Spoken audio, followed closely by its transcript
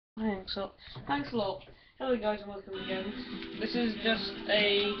Thanks a lot. Hello guys and welcome again. This is just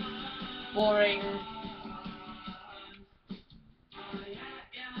a boring...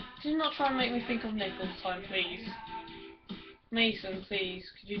 Could you not try and make me think of Nick all the time, please? Mason, please,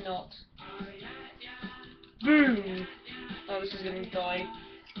 could you not? Boom! Oh, this is gonna die.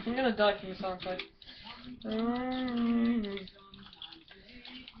 I'm gonna die from the soundtrack.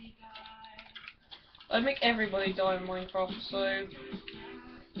 I make everybody die in Minecraft, so...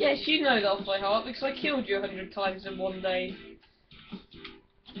 Yes, you know that off by heart, because I killed you 100 times in one day.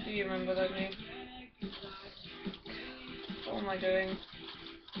 Do you remember, don't you? What am I doing?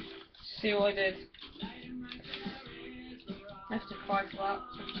 See what I did? I have to cry for that.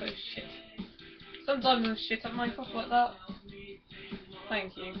 I'm so shit. Sometimes I'm shit at Minecraft like that.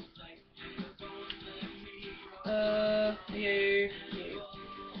 Thank you. You.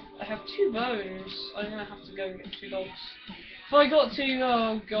 I have 2 bones. I'm gonna have to go and get 2 dogs. If I got 2,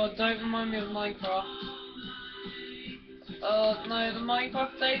 oh god, don't remind me of Minecraft. Oh no, the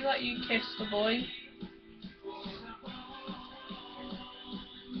Minecraft day that you kissed the boy.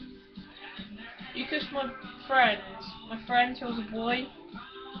 You kissed my friend. My friend who was a boy.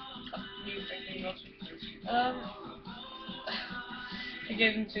 You freaking got I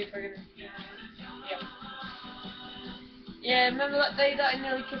gave him 2 friggin'. Yeah. Yeah, remember that day that I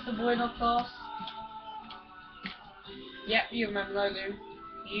nearly kissed a boy in our class? Yep, you remember that, do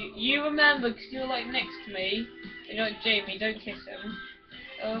you remember because you were like next to me, and you're like, Jamie, don't kiss him.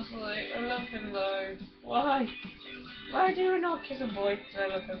 I was like, I love him though. Why? Why do you not kiss a boy? Because I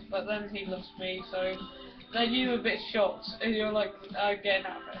love him. But then he loves me, so then you were a bit shocked, and you were like, get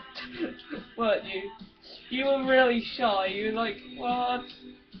out of it. Weren't you? You were really shy. You were like, what?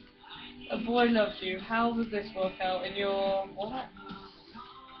 A boy loves you. How does this work out? And you're what?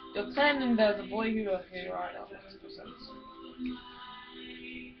 You're 10 and there's a boy who loves you. Right, that makes no sense.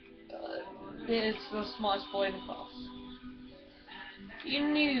 It's the smartest boy in the class. You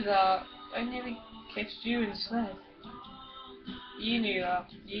knew that. I nearly kissed you instead. You knew that.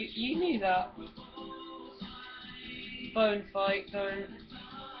 You knew that. Bone fight, don't.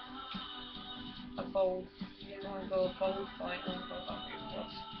 A bold. Oh my god, bold fight. Oh my god, that'd be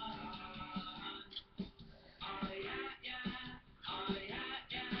worse.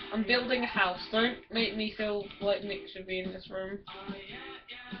 I'm building a house. Don't make me feel like Nick should be in this room.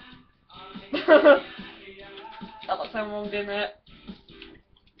 That might sound wrong, didn't it?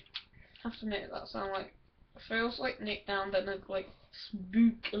 I have to admit that sound like feels like Nick down then like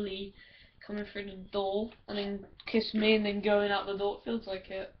spookily coming through the door and then kiss me and then going out the door. It feels like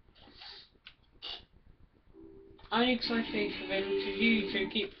it. Only because I think of him to you two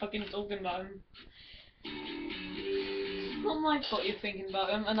keep fucking talking about him. It's not my fault you're thinking about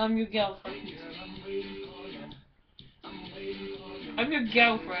him and I'm your girlfriend. I'm your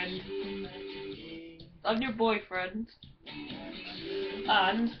girlfriend. I'm your boyfriend.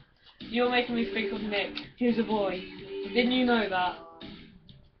 And you're making me think of Nick. He's a boy. Didn't you know that?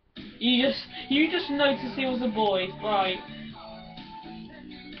 You just noticed he was a boy, right?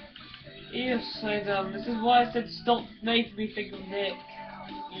 You're so dumb. This is why I said stop making me think of Nick.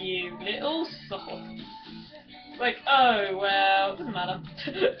 You little sod. Like, oh well, doesn't matter.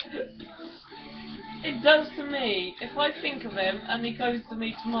 It does to me. If I think of him and he goes to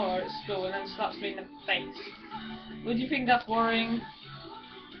me tomorrow at school and then slaps me in the face, would you think that's worrying?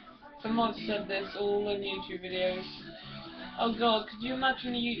 Someone said this all in YouTube videos. Oh god, could you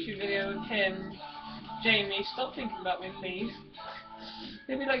imagine a YouTube video of him? Jamie, stop thinking about me, please.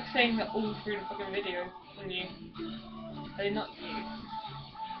 They'd be like saying that all through the fucking video, wouldn't you? Are they not you?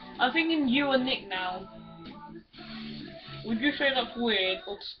 I'm thinking you and Nick now. Would you say that's weird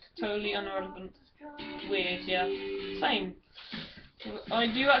or totally irrelevant? Weird, yeah. Same. I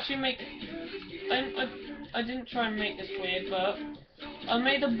do actually make... I didn't try and make this weird, but I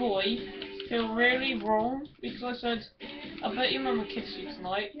made a boy feel really wrong because I said, I bet your mum will kiss you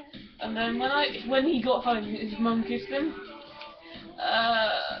tonight. And then when he got home, his mum kissed him.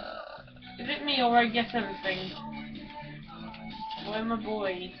 Is it me or I guess everything? I'm a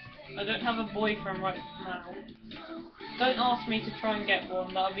boy. I don't have a boyfriend right now. Don't ask me to try and get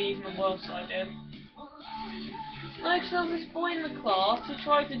one, that'll be even a worse idea. No, because there was this boy in the class who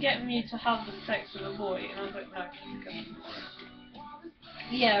tried to get me to have the sex with a boy, and I was like, no. Okay.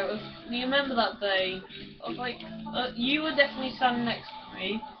 Yeah, it was, you remember that day? I was like, you were definitely standing next to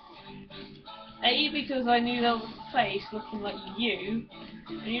me. A, because I knew there was a face looking like you,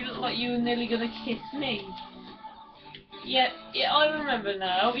 and you looked like you were nearly gonna kiss me. Yeah, I remember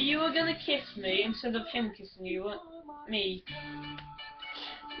now. You were gonna kiss me instead of him kissing you, weren't me.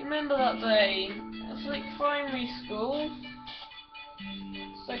 You remember that day? It was like primary school.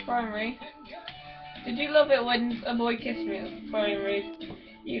 So primary. Did you love it when a boy kissed me at primary?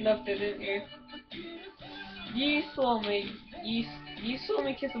 You loved it, didn't you? You saw me. You saw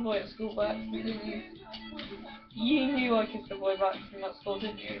me kiss a boy at school by accident, didn't you? You knew I kissed a boy by accident at school,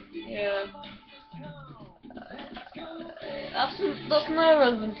 didn't you? Yeah. That's no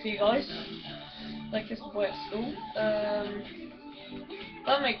relevancy, guys. I kissed a boy at school.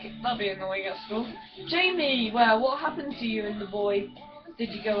 That'd be annoying at school. Jamie, well, what happened to you and the boy? Did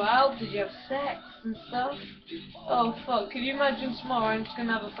you go out? Did you have sex and stuff? Oh fuck, could you imagine tomorrow I'm just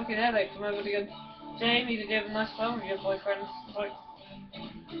gonna have a fucking headache from everybody going, Jamie, did you have a nice time with your boyfriend? It's like,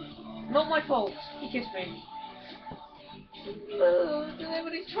 not my fault, he kissed me.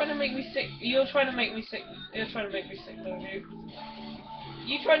 Everybody's trying to make me sick. You're trying to make me sick. You're trying to make me sick, don't you?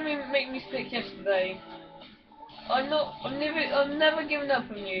 You tried to make me sick yesterday. I'm not. I'm never giving up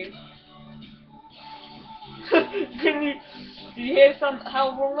on you. Did you hear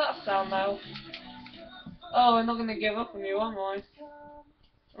how wrong that sound now? Oh, I'm not gonna give up on you, am I?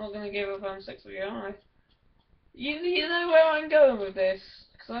 I'm not gonna give up on sex with you, am I? You know where I'm going with this?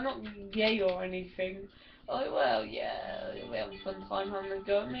 Because I'm not gay or anything. Oh, well, yeah, we have a fun time having a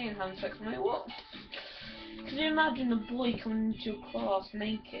go at me and having sex with me. What? Can you imagine a boy coming into your class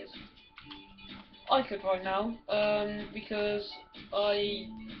naked? I could right now, because I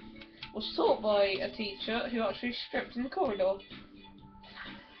was taught by a teacher who actually stripped in the corridor.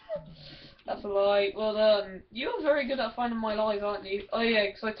 That's a lie. Well done. You're very good at finding my lies, aren't you? Oh yeah,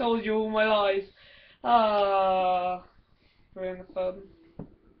 because I told you all my lies. Ah, ruin the fun.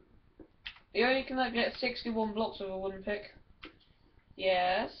 You only can get 61 blocks with a wooden pick.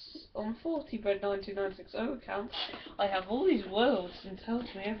 Yes, on 40bread92960 account, I have all these worlds and tells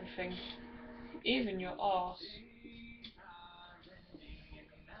me everything. Even your arse.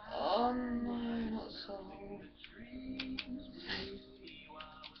 Oh no, not so.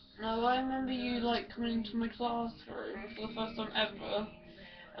 No, I remember you like coming into my classroom for the first time ever,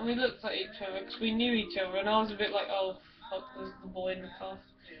 and we looked at each other because we knew each other, and I was a bit like, oh fuck, there's the boy in the class.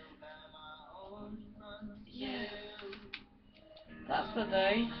 Yeah, that's the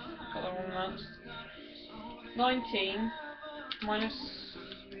day. Got the wrong maths. 19 minus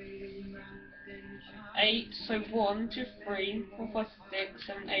 8, so 1, 2, 3, 4, 5, 6,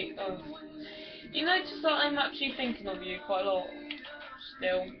 7, 8. Oh. You notice that I'm actually thinking of you quite a lot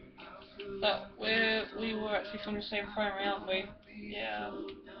still. That we were actually from the same primary, aren't we? Yeah.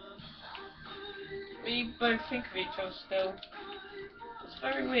 We both think of each other still. It's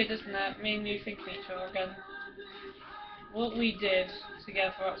very weird, isn't it? Me and you think of each other again. What we did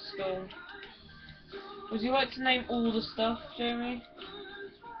together at school. Would you like to name all the stuff, Jamie?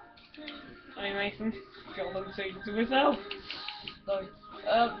 I mean, Mason, got them to myself. So,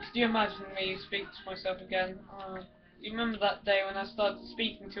 could you imagine me speaking to myself again? You remember that day when I started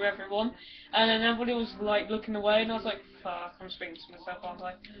speaking to everyone, and then everybody was like looking away, and I was like, fuck, I'm speaking to myself. I was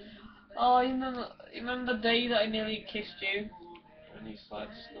like, oh, you remember the day that I nearly kissed you? And you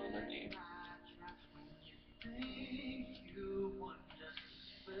started school, didn't you?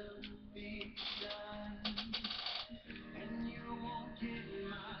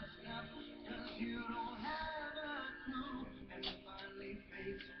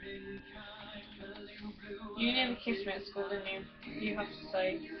 You never kissed me at school, didn't you? You have to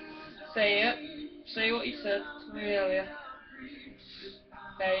say it. Say what you said to me earlier.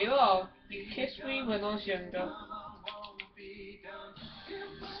 There you are. You kissed me when I was younger.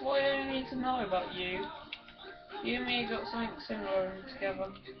 That's what I only need to know about you. You and me got something similar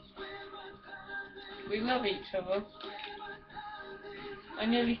together. We love each other. I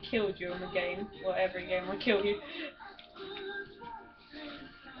nearly killed you in the game. Well, every game I kill you.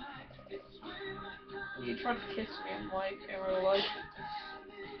 You tried to kiss me in real life.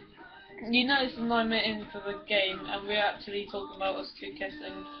 You noticed when I met into the game and we were actually talking about us two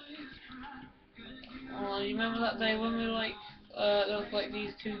kissing. Oh, you remember that day when we were like, there was like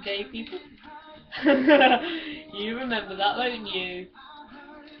these two gay people? You remember that, don't you?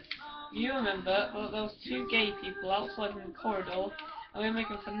 You remember, well, there was two gay people outside in the corridor, and we were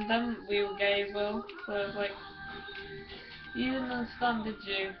making fun of them. We were gay as well, so I was like, you didn't understand, did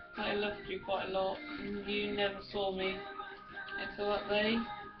you? I loved you quite a lot, and you never saw me until that day.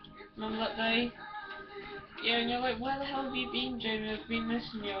 Remember that day? Yeah, and you're like, where the hell have you been, Jamie? I've been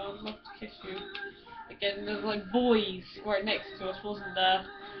missing you. I'd love to kiss you. Again, there's like boys right next to us, wasn't there?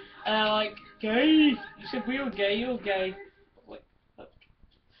 And they're like, gay! You said we were gay, you're gay. Wait, look.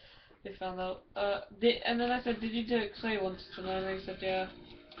 They found out. And then I said, did you do it because I wanted to know? And they said, yeah.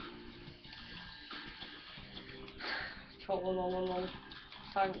 Trollololol.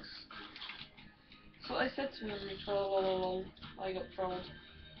 Thanks. That's what I said to them, trollololol. I got trolled.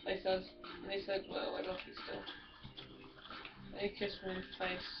 they said. And they said, well, I love you still. And he kissed me in the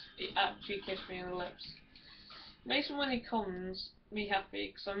face. He actually kissed me on the lips. Mason, when he comes, be happy,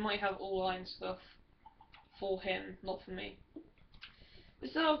 because I might have all line stuff for him, not for me.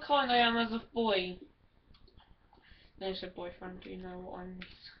 This is how kind I am as a boy. No, I said boyfriend, do you know what I mean?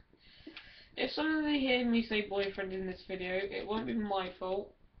 If somebody hear me say boyfriend in this video, it won't be my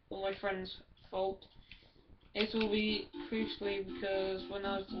fault, or my friend's fault. It will be crucially because when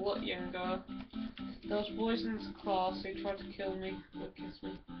I was a lot younger, there was boys in this class who tried to kill me, or kiss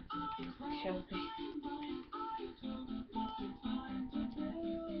me. Kill me.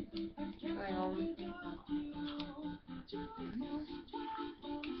 Hang on.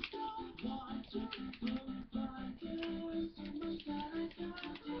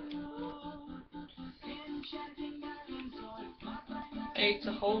 A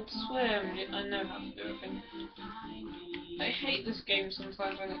to hold swim. I know how to do everything. I hate this game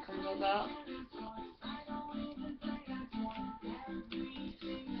sometimes when it comes like that.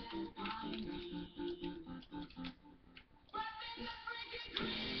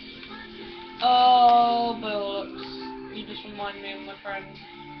 Oh, bollocks. You just remind me of my friend.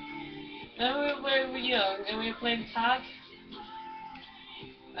 Remember when we were young and we were playing tag?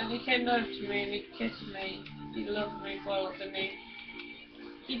 And he came over to me and he kissed me. He loved me quite a lot, didn't he?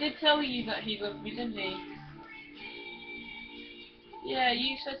 He did tell you that he loved me, didn't he? Yeah,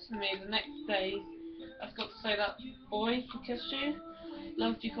 you said to me the next day, I forgot to say that boy who kissed you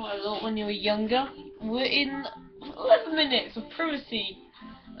loved you quite a lot when you were younger. We're in 11 minutes of privacy.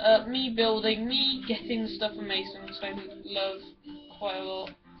 Me building, me getting stuff from Mason, so I love quite a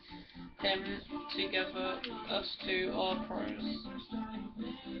lot him together, us two are pros.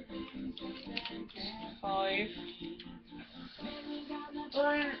 5.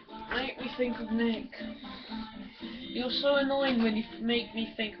 Don't make me think of Nick. You're so annoying when you make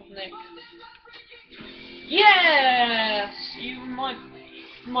me think of Nick. Yes! You might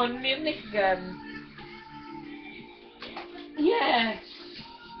remind me of Nick again. Yes!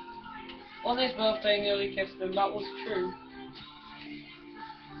 On his birthday, I nearly kissed him, that was true.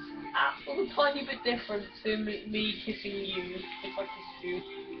 A tiny bit different to me kissing you, if I kissed you.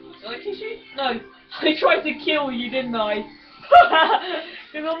 Did I kiss you? No, I tried to kill you, didn't I?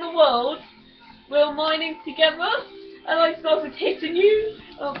 Because on the world, we were mining together, and I started hitting you.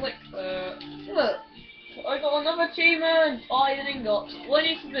 I was like, look, I got another achievement, iron ingots. What I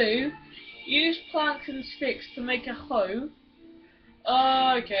need to do, use planks and sticks to make a hoe.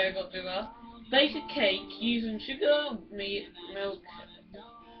 Okay, I got to do that. Bake a cake using sugar, meat, milk,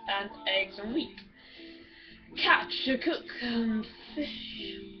 and eggs and wheat. Catch a cook and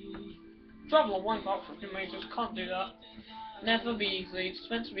fish. Travel on one box with meters, can't do that. Never be easy, it's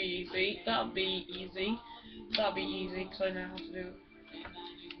meant to be easy. That'll be easy. That'll be easy because I know how to do it.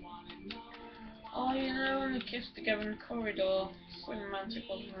 Oh, you know when we kissed together in the corridor. So romantic,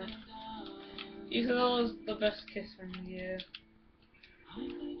 wasn't it? You said that was the best kiss in the year.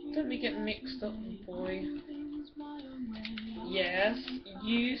 Don't we get mixed up, boy? Yes,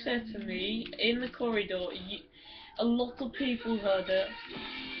 you said to me in the corridor, a lot of people heard it,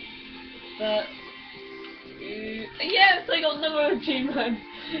 that yes, I got another achievement.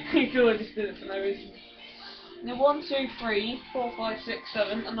 Cool, I just did it for no reason. Now 1, 2, 3, 4, 5, 6,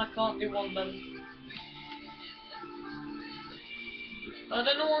 7, and I can't do one of them. I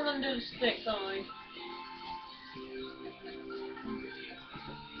don't know what I'm gonna do with sticks, am I?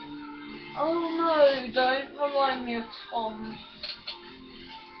 Oh no, don't remind me of Tom.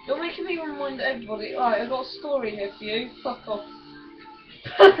 You're making me remind everybody. Right, I've got a story here for you. Fuck off.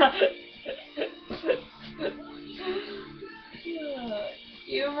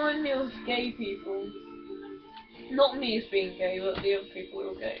 You remind me of gay people. Not me as being gay, but the other people who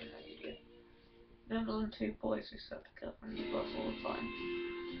are gay. Remember them 2 boys who sat together in the bus all the time?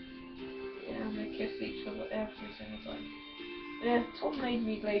 Yeah, and they kiss each other every single time. Yeah, Tom made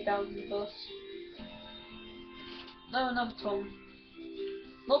me lay down in the bus. No, another Tom.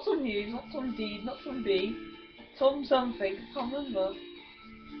 Not Tom Hughes, not Tom D, not Tom B. Tom something, I can't remember.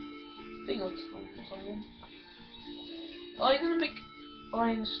 I think it was Tom something. I'm gonna make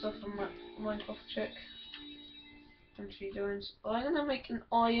iron stuff on my Minecraft check. And she joins. I'm gonna make an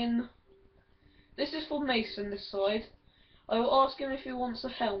iron. This is for Mason, this side. I will ask him if he wants a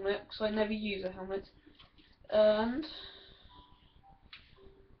helmet, because I never use a helmet. And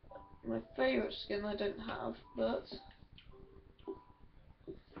my favourite skin I don't have, but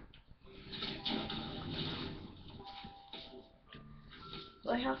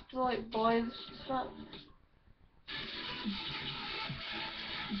I have to like buy the stuff.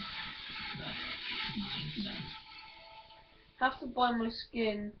 have to buy my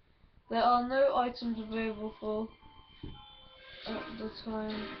skin. There are no items available for at the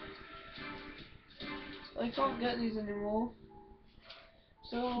time. I can't get these anymore.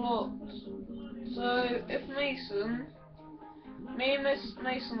 So what? So if me and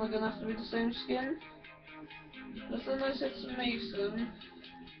Mason are gonna have to be the same skin. But then I said to Mason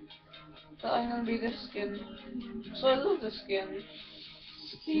that I'm gonna be this skin. So I love this skin.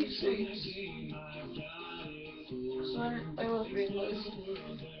 Steve suits. So I love being this.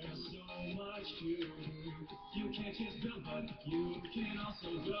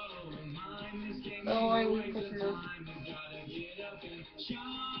 Oh, I will put enough.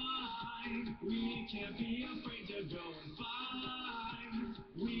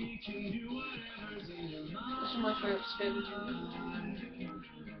 This is my favorite skin.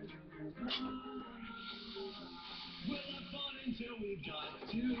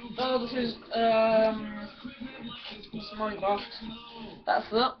 Oh, this is Minecraft. That's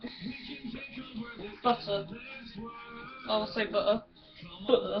it. Butter. I'll say butter.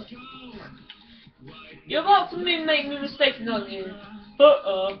 Butter. You're about to make me mistaken, aren't you?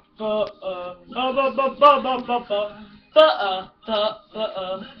 Butter, butter, butter, butter, butter, butter, butter,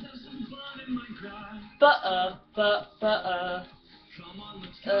 butter,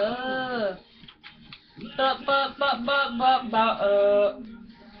 butter, butter, butter.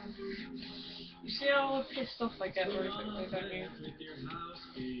 You see how pissed off I get very quickly, don't you?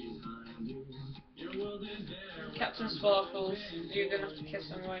 Captain Sparkles, you're gonna have to kiss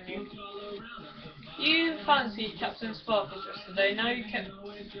him, won't you? You fancied Captain Sparkles yesterday, now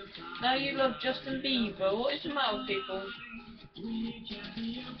you love Justin Bieber. What is the matter with people?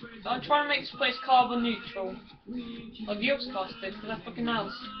 I'm trying to make this place carbon neutral. Oh, the Oxcast did, because I fucking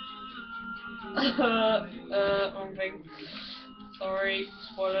else. Wrong thing. Sorry,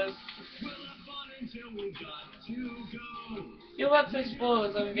 spoilers. You're about to say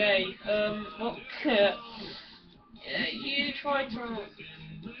spoilers, I'm gay. What? You tried to...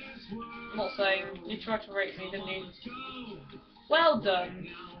 Not saying. You tried to rape me, didn't you? Well done.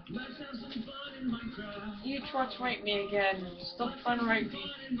 You tried to rape me again. Stop trying to rape me.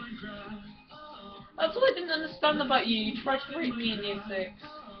 That's what I didn't understand about you. You tried to rape me in year 6.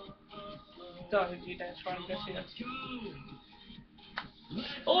 Don't you dare try and go see it.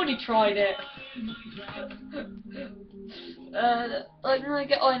 Already tried it. I'm gonna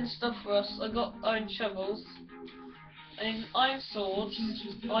get iron stuff for us. I got iron shovels, and iron swords,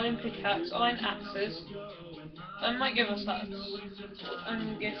 iron pickaxe, iron axes. I might give us that.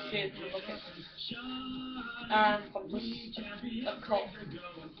 And give shit to the bucket. And compass. A cock.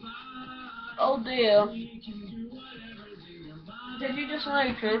 Oh dear. Did you just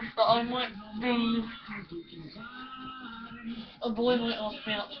notice that I might be... A boy might ask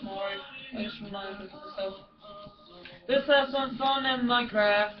me out tomorrow. I just reminded myself. Let's have some fun in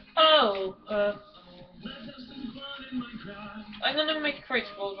Minecraft. Oh, I'm gonna make a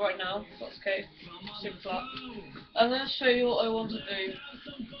creative world right now. That's okay. Super flat. I'm gonna show you what I want to do.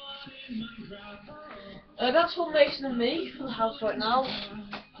 That's what Mason and me for the house right now.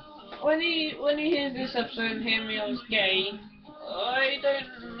 When he hears this episode and hear me I was gay, I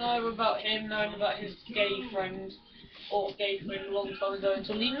don't know about him knowing about his gay friend or gay friend a long time ago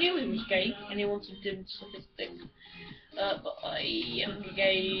until he knew he was gay and he wanted him to suck his dick. But I am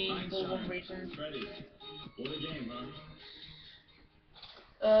gay for one reason.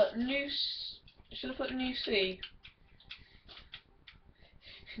 Should I put new C?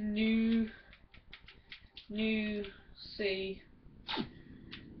 New C.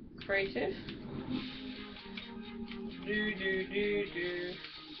 Creative. Do.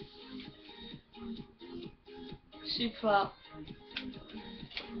 C flat.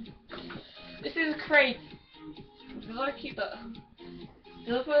 This is creative. Did I keep that?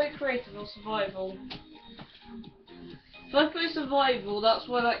 Did I put it creative or survival? If I put survival, that's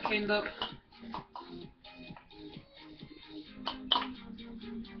where that came up.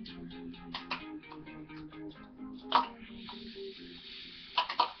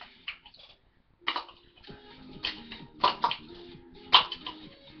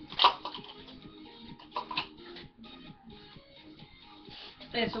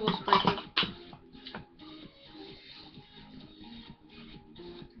 Yes, it was creative.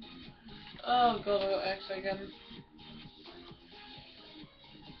 Oh god, I got X again.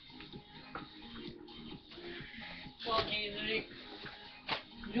 Well, easily.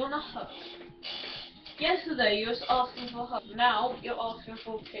 Do you want a hug? Yesterday you was asking for a hug. Now you're asking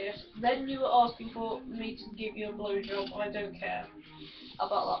for a kiss. Then you were asking for me to give you a blowjob. I don't care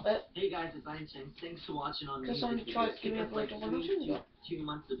about that bit. Hey guys, it's Einstein. Thanks for watching on. Because somebody tried to give me a blowjob on the 2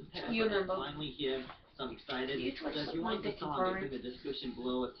 months to prepare. You remember. Finally here. I'm excited. So if you want the song, it's in the description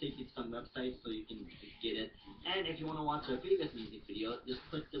below. It'll take you to some website so you can get it. And if you want to watch our previous music video, just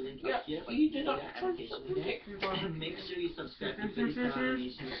click the link up here. You did not application, okay? And make sure you subscribe to Freddy's Style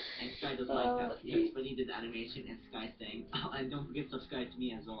Animation and Sky does like that. Yes, Freddy did the animation and Sky sang. Oh, and don't forget to subscribe to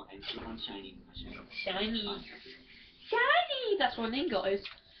me as well and click on Shiny. Shiny. Shiny! That's my name, guys.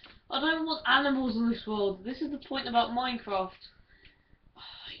 I don't want animals in this world. This is the point about Minecraft.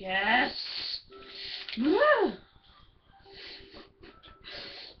 Yes!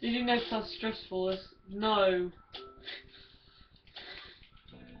 Did you notice how stressful this? No.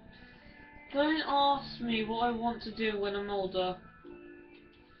 Don't ask me what I want to do when I'm older.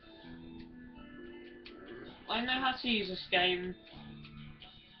 I know how to use this game.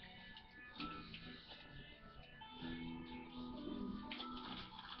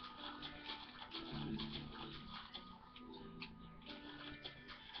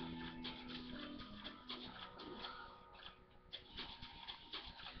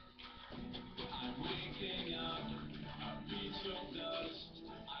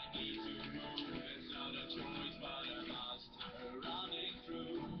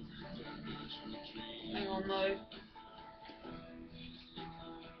 Hang on, no.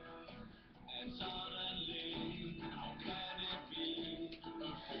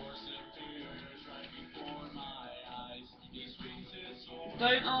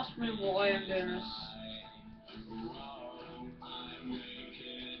 Don't ask me why I'm doing this.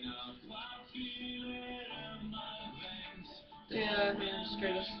 Yeah,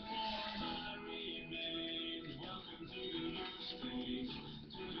 screw this.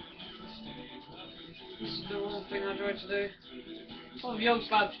 This is the wrong thing I tried to do. Oh, Yolk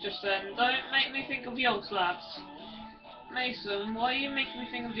Slabs just then. Don't make me think of Yolk Slabs. Mason, why are you making me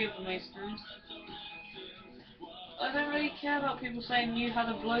think of the other Masons? I don't really care about people saying you had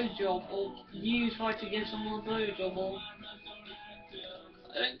a blowjob or you tried to give someone a blowjob or...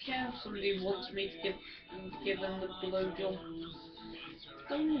 I don't care if somebody wants me to give them the blowjob.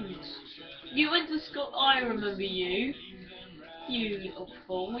 Don't. You went to school... I remember you. You little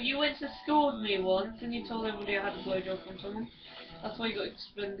fool. You went to school with me once and you told everybody I had a blowjob from someone. That's why you got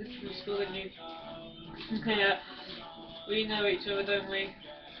suspended from school, didn't you? Yeah. We know each other, don't we?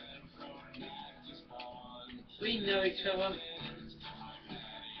 We know each other.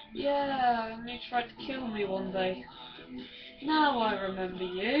 Yeah, and you tried to kill me one day. Now I remember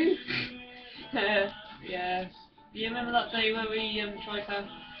you. Yes. Do you remember that day where we tried to...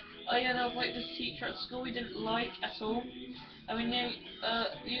 Oh yeah, there was like this teacher at school we didn't like at all. I mean,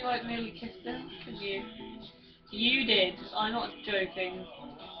 you like nearly kissed him, didn't you? You did. I'm not joking.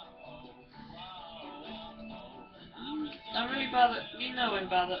 I'm really bad at... You know I'm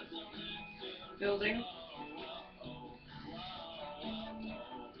bad at building.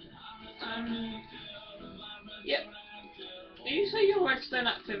 Yep. You say you're redstone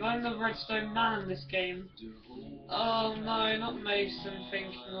active. I'm the redstone man in this game. Oh no, not Mason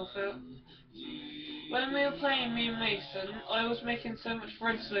thinking of it. When we were playing me and Mason, I was making so much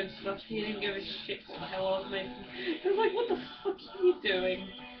redstone stuff, he didn't give a shit what the hell I was making. He was like, what the fuck are you doing?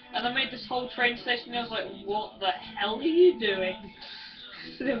 And I made this whole train station, and I was like, what the hell are you doing?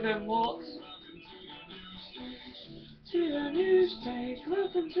 So they were going, what? To the new stage,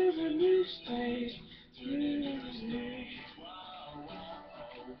 welcome to the new stage. New stage.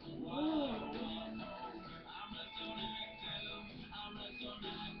 Whoa.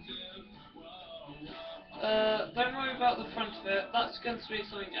 Don't worry about the front of it, that's going to be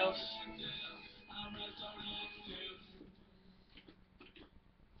something else.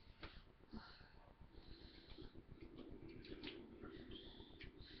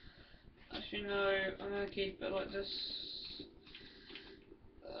 Actually no, I'm going to keep it like this.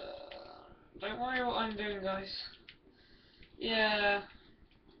 Don't worry what I'm doing, guys. Yeah.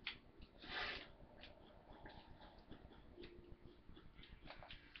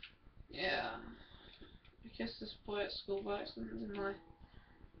 Yeah. I kissed this boy at school by accident, didn't I?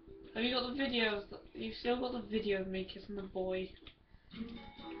 Have you got the video of you've still got the video of me kissing the boy.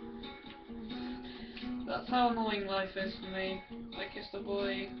 That's how annoying life is for me. I kissed a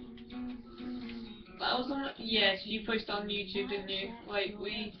boy. That was on... Yes, you posted on YouTube, didn't you? Like,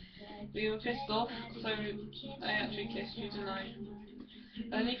 we were pissed off, so I actually kissed you, didn't I?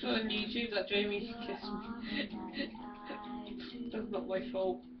 Only for on YouTube that Jamie kissed me. That's not my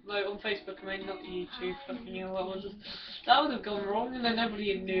fault. Though on Facebook, I mean, not YouTube. Fucking hell, that would have gone wrong, and then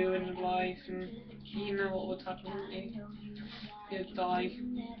everybody knew in life, and you know what would happen, wouldn't you? He'd die.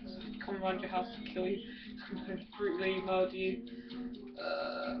 Come around your house to kill you. Brutally murder you.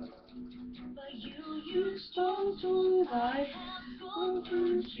 You stole to life. Would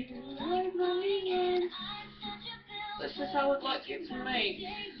you like money and this is how I'd like it to make.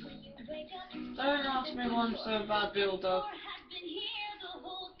 Don't ask me why I'm so bad builder.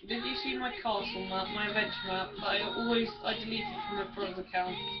 Did you see my castle map, my adventure map? I deleted from my brother's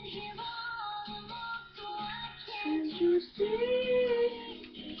account. Can't you see?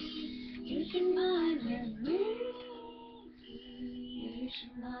 You should mind me. You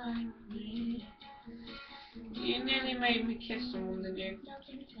should mind me. You nearly made me kiss someone, didn't you?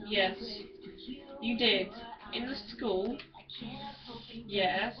 Yes. You did. In the school.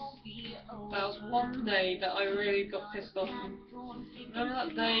 Yes. That was one day that I really got pissed off. Remember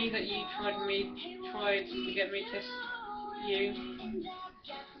that day that you tried to get me to kiss you?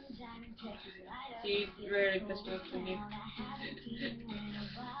 You really pissed me off, didn't you?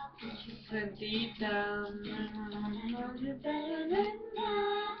 Then deep down, I know you better than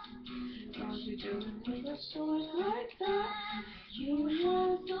that. What you doing with a sword like that? You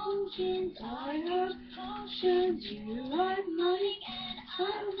have potions, I have potions. You like money,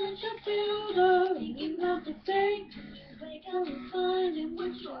 I'm such a builder. Thinking about the day, wake up and find it.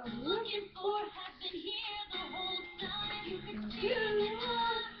 What you're looking for has been here the whole time. You are the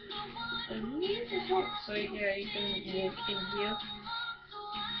one I need to help. So yeah, you can walk in here.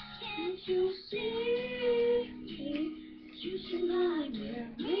 Can't you see? You should mind me.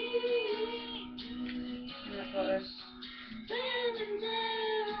 I've got this. Standing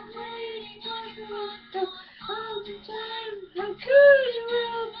there, I'm waiting on you all the time. How could you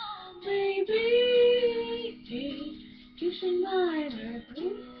help, baby? You should mind me.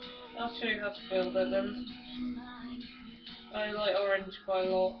 I'll show you how to build it then. I like orange quite a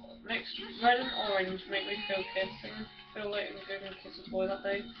lot. Mix red and orange make me feel like I'm going to kiss a boy that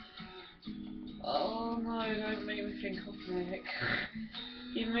day. Oh no, don't make me think of Nick.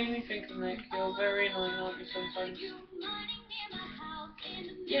 You made me think of Nick. You're very annoying, aren't you, sometimes?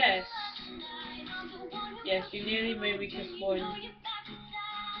 Yes. Yes, you nearly made me kiss boy.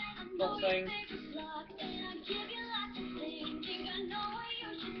 Not saying.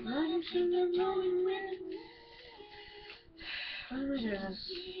 Why am I doing this?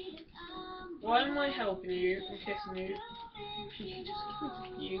 Why am I helping you and kissing you?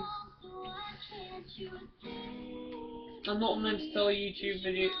 You. I'm not meant to tell YouTube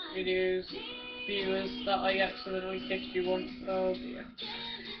viewers that I accidentally kissed you once. Oh dear.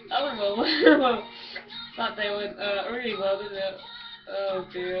 That went well. Well, that day went really well, didn't it? Oh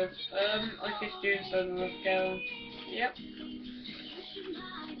dear. I kissed you instead of a girl. Yep.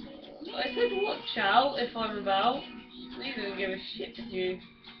 I said watch out if I'm about. You didn't give a shit, did you?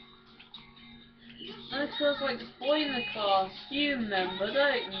 And it feels like the boy in the class. You remember,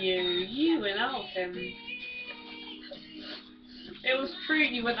 don't you? You went out with him. It was true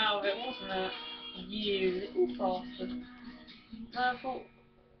you went out of it, wasn't it? You little bastard. And I thought,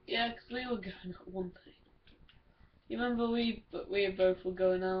 yeah, because we were going out one day. You remember we both were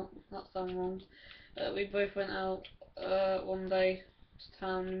going out? That sounds wrong. We both went out one day to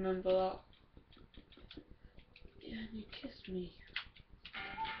town, remember that? Yeah, and you kissed me.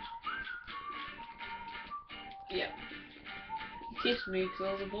 Yeah. You kissed me because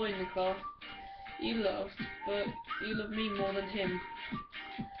I was a boy in the class. You loved, but you love me more than him.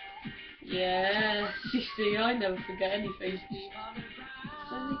 Yeah, you see, I never forget anything.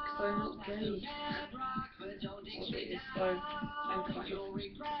 It's only because I'm not gay. Well, it is, so I'm kind of.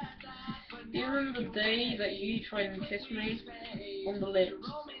 You remember the day that you tried and kiss me on the lips?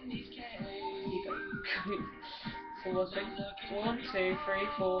 You go. So what's it? 1, 2, 3,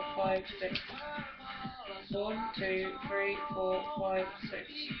 4, 5, 6. 1, 2, 3, 4, 5, 6.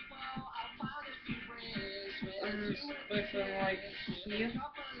 And both of them like here.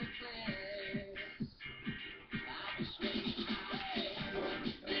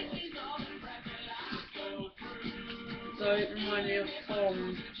 Don't remind me of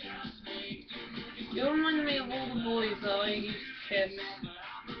Tom. You remind me of all the boys that I used to kiss.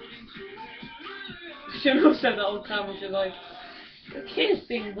 I shouldn't have said that on camera, should I? We're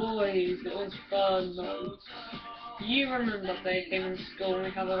kissing boys, it was fun though. You remember that day I came into school and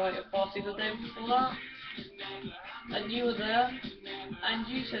we had a party the day before that? And you were there, and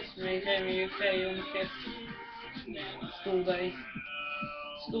you said to me, Jamie, okay, you want to kiss? School day.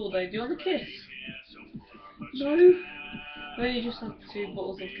 School day, do you want to kiss? No. Then you just had 2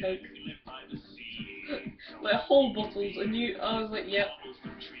 bottles of Coke. Like whole bottles, and I was like, yep,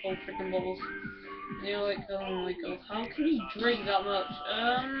 whole freaking bottles. And you're like, oh my god, how can you drink that much?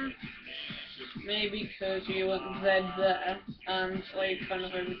 Maybe because you weren't there, and I kind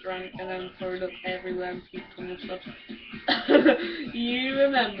of overdrank and then threw up everywhere and puked and stuff. You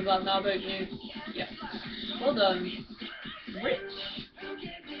remember that now, don't you? Yeah. Well done. Rich?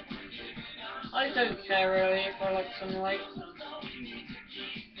 I don't care really if I like sunlight.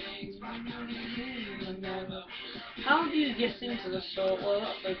 How do you get into the store? Well,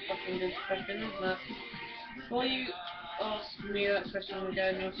 that's a fucking good question, isn't it? Before you ask me that question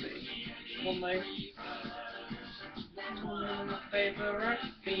again, you'll see. One way. My favourite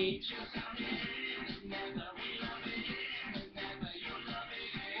beach.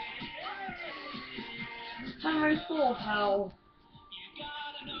 Hammer 4, pal.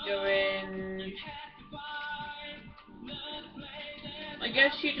 Going. I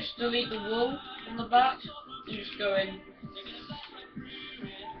guess you just delete the wool on the back and just go in.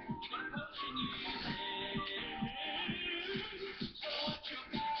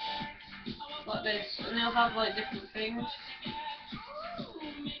 Like this, and they'll have like different things.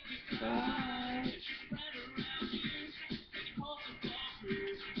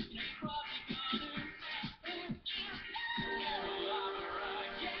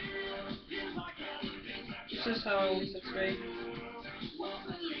 This is how I want it to be.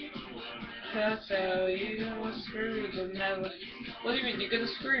 I tell you I was screwed, but never. What do you mean, you're gonna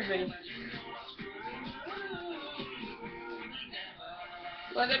screw me?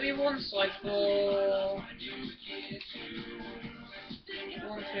 Like, there'll be one side for 1,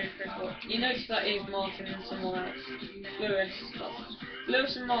 2, 3, 4. You notice that is Martin and someone else. Lewis.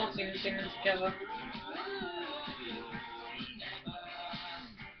 Lewis and Martin singing together.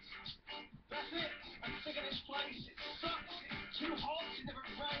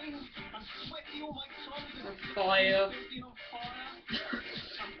 On fire.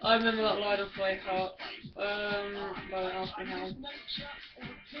 I remember that line of Flakeheart. Don't ask me how.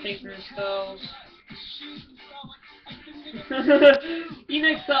 Taking the spells. You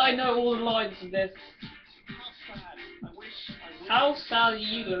know that I know all the lines of this. How sad are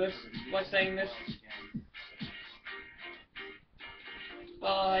you, Lewis, by saying this?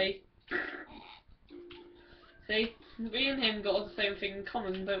 Bye. See? Me and him got the same thing in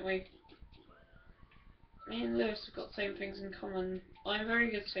common, don't we? Me and Lewis have got the same things in common. I'm a very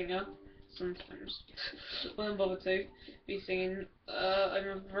good singer, sometimes. When I'm bothered to be singing. I'm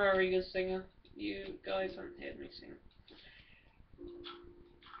a very good singer. You guys haven't heard me sing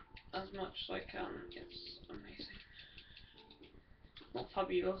as much as I can. It's amazing. Not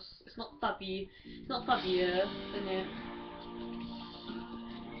fabulous. It's not fabulous, isn't it?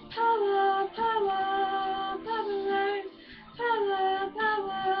 Power, power, power line, power,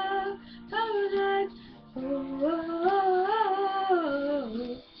 power, power line. Oh, oh, oh,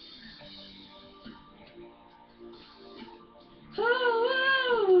 oh.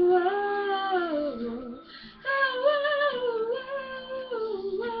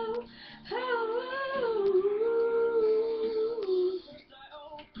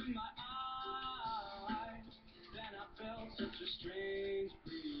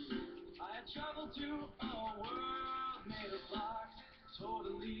 Travel to a world made of black,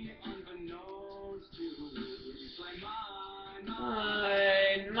 totally unbeknownst to me. Play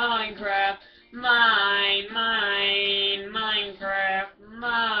Minecraft,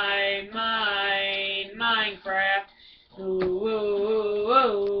 Minecraft. Ooh, ooh,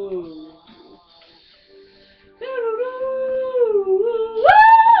 ooh.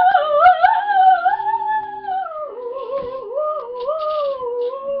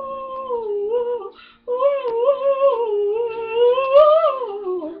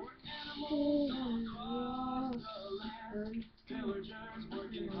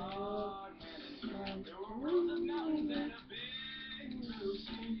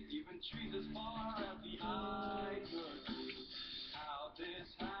 trees as far as the eye could see. How this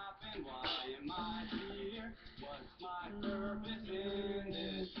happened, why am I here? What's my purpose in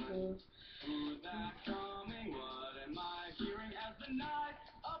this place? Who's that coming? What am I hearing as the night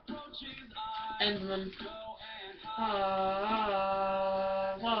approaches? I Enderman. go and Hi.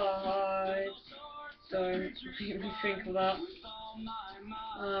 Don't make me think of that.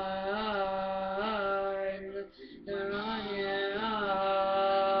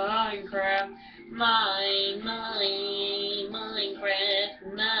 Minecraft, Minecraft,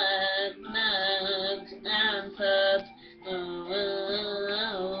 nuts and pups.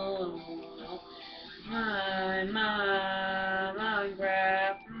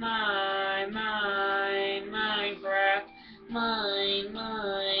 Minecraft, Minecraft,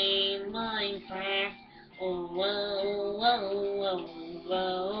 Minecraft. Oh, whoa, whoa, whoa,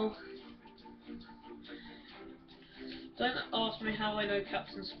 whoa. Don't ask me how I know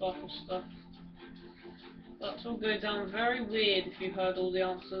Captain Sparkle stuff. That will go down very weird if you heard all the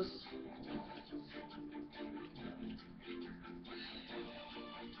answers.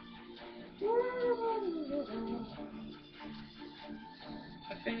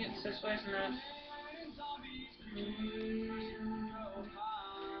 I think it's this way, isn't it?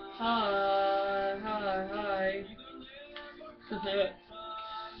 Hi, hi, hi.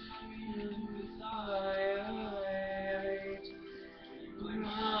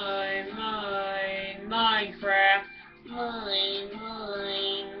 Minecraft.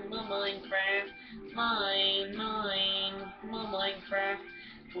 Minecraft.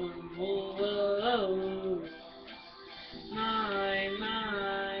 Whoa, whoa, mine.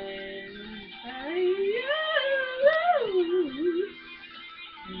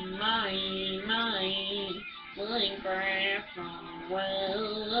 Mine. Minecraft.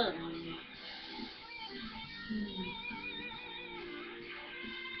 Whoa.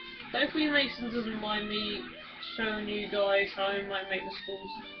 Hopefully Mason doesn't mind me showing you guys how I might make the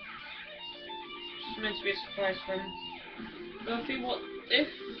schools. It's meant to be a surprise for him. But if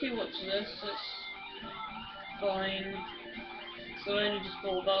he watches this, it's fine. So I only just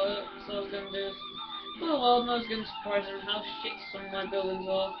thought about it, so I was going to do this. Well, I was going to surprise him how shit some of my buildings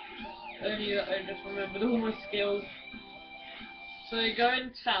are. Only that I just remembered all my skills. So you go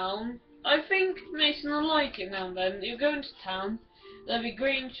in town. I think Mason will like it now and then. You go into town. There'll be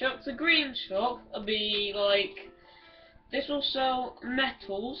green shops. The green shop will be like, this will sell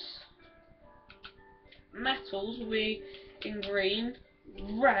metals. Metals will be in green.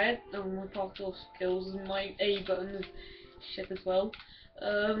 Red, oh my parkour skills and my A button is shit as well.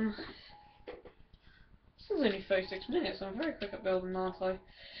 This is only 36 minutes, I'm very quick at building, aren't I?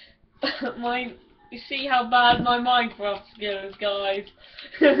 You see how bad my Minecraft skill is, guys.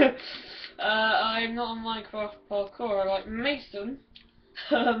 I'm not a Minecraft parkour like Mason.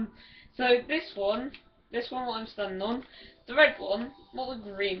 So this one what I'm standing on, the red one, not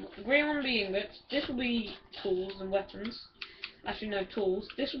the green one. The green one being that this will be tools and weapons. Actually no, tools.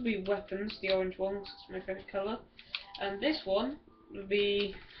 This will be weapons, the orange one, 'cause it's my favourite colour. And this one will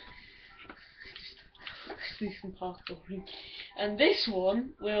be some parkouring. And this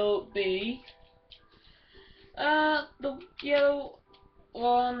one will be the yellow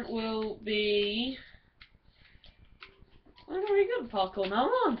one will be, I'm really good at parkour now,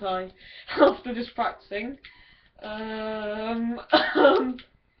 aren't I? After just practicing.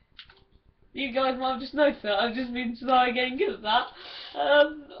 You guys might have just noticed that. I've just been starting getting good at that.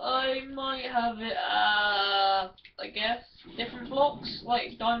 I might have it, I guess, different blocks,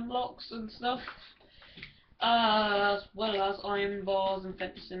 like diamond blocks and stuff. As well as iron bars and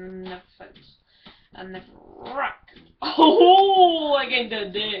fencing and never fence. And then rack. Oh, I get the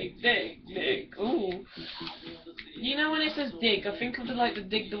dig. Ooh. You know when it says dig, I think of the like the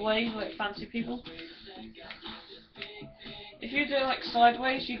dig the way, like fancy people. If you do it like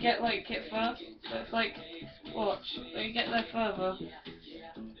sideways, you get like it further. So it's like, watch, so you get there further.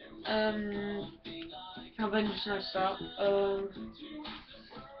 I've been just noticed that.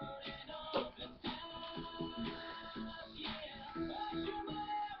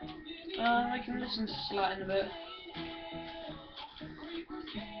 Making this and slatting a bit.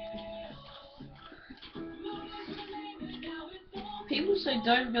 People say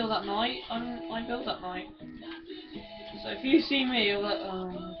don't build at night. I build at night. So if you see me, you're like, oh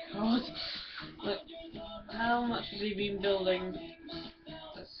my god. Look, how much has he been building?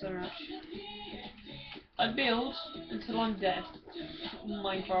 That's so much. I build until I'm dead.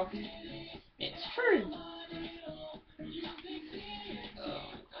 Minecraft. It's true.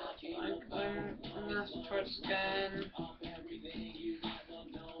 I'm gonna have to try this again.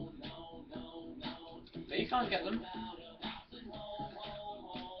 But you can't get them.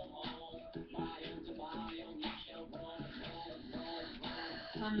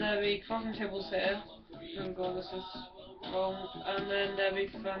 And there'll be crafting tables here. Oh god, this is wrong. And then there'll be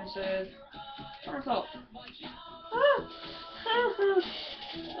fences on top. Ah!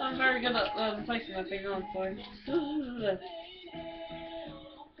 I'm very good at placing that thing, aren't I?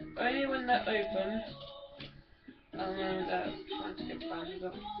 Only when they're open. And then they're trying to get banded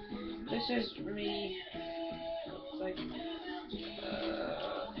up. This is me. Like,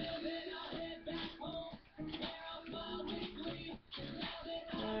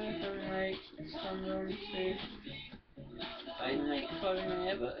 I make clothing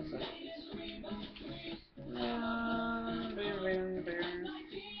here, but it's like boom.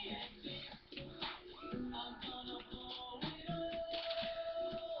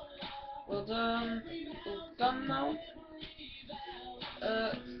 Well done now.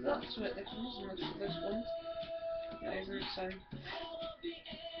 That's a bit different, isn't it, to this one? That isn't the same.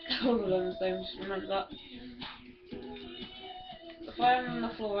 All of them are the same, just remember that. I am on the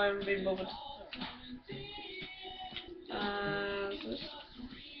floor, I haven't been bothered.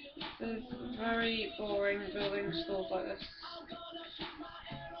 This is very boring building stores like this.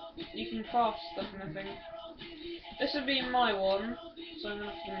 You can craft stuff and everything. This would be my one, so I'm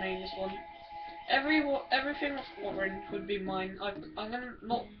gonna have to name this one. Everything that's orange would be mine. I'm gonna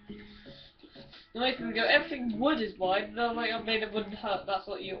not make them go. Everything wood is mine. No, like I made it wouldn't hurt. That's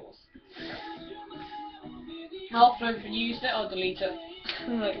not yours. After I've used it, I'll delete it.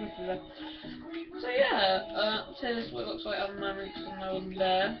 Like this is it. So yeah, so this is what it looks like at the moment because I'm no one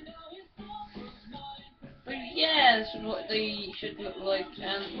there. But yeah, this is what they should look like,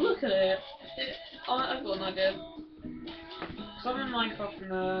 and look at it. I've got an idea. So I'm a Minecraft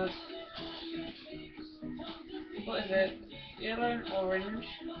nerd. What is it? Yellow and orange.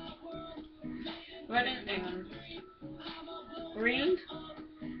 Red and hang on. Green,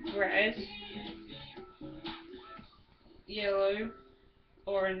 red, yellow,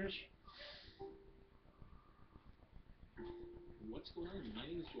 orange. What's going on? My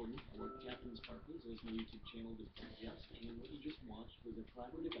name is Jordan. I work at Captain Sparkles as my YouTube channel is Just, and what you just watched was a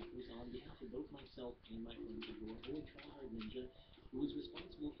collaborative effort on behalf of both myself and my friend Igor, Holy Tryhard Ninja, who was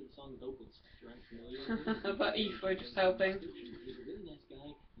responsible for the song vocals. If you're unfamiliar with him, But Ifo just helping. He's a really nice guy,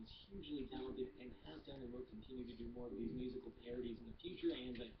 he's hugely talented, and has done and will continue to do more of these musical parodies in the future,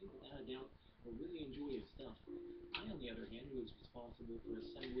 and I think without a doubt, will really enjoy his stuff. I, on the other hand, was responsible for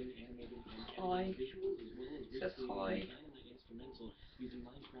assembling, animating, and editing visuals, as well as recreating a Dynamite instrumental using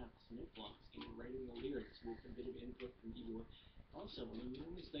Minecraft Sniff blocks and writing the lyrics with a bit of input from Igor. Also, an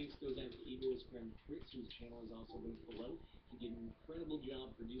enormous thanks goes out to Igor's friend Chris, whose channel is also linked below. He did an incredible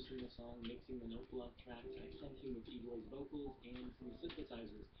job producing the song, mixing the note block tracks, accenting with Igor's vocals, and some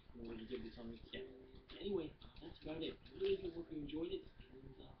synthesizers in order to give the song its depth. Anyway, that's about it. I really do hope you enjoyed it, and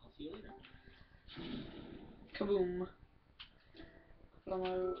I'll see you later. Kaboom.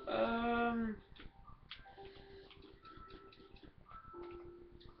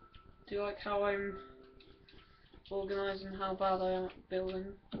 Do you like how I'm organised and how bad I am at building?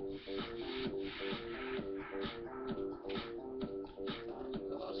 I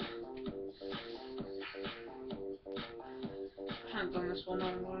haven't done this one,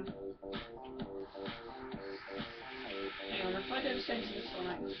 haven't I? Hang on, if I do the same to this one, I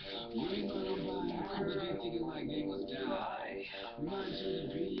can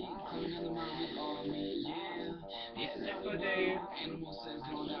yes, if I do. Animal says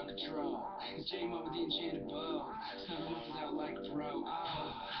going out of control. J-Mo with the enchanted bow. Time muscles out like a pro. Oh,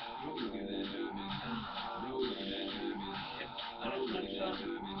 look at that diamond. Oh, look at that diamond. I don't touch that.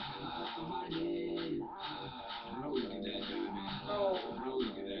 On my head. Oh, look at that diamond. Roll. Oh,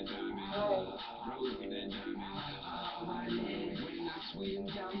 look at that diamond. Roll. Oh, look at that diamond. On my head. When I swim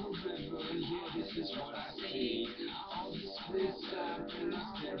down the river, yeah, this is what I see. All the squid stop and I'm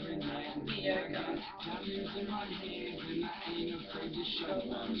staring at me. I got diamonds in my hands and I ain't afraid to show them.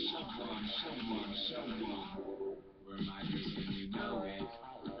 Show them, show them, show them. Where my dreams and you know it.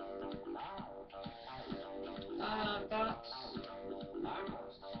 That's...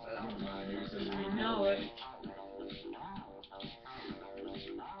 Where my dreams and you know it.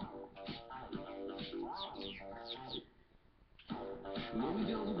 when we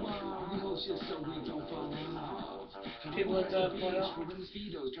build a wall, we hold shit so we don't fall off. People are dead for that. We're in the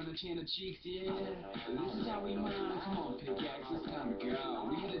speedos, trying to tan the cheeks, yeah. This is how we mine. Come on, pickaxe, it's time to go.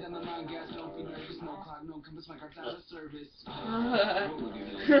 We hit it on the line, guys, don't be nervous. No clock, no compass, my car's out of service. Bro, look at that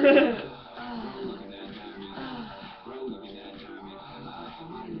diamond. Bro, look at that diamond. Bro, look at that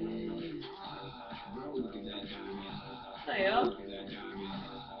diamond. Bro, look at that diamond. There you are. Look at that diamond.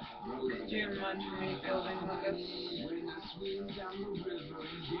 Bro, look at Do you that imagine me building like this? when I swim down the river,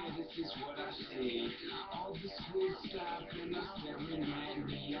 yeah, this is what I see. All the squid stop and they're staring at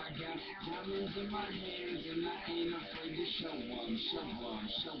me. I got diamonds in my hands and I ain't afraid to show them, show them,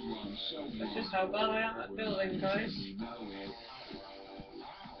 show them, show them. That's just how bad I am at building, guys.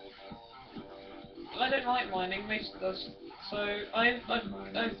 I don't like mining, most does. So I'm going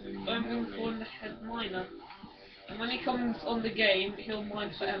to call him the head miner. And when he comes on the game, he'll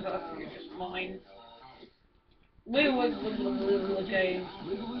mine forever if you just mine. We was the game.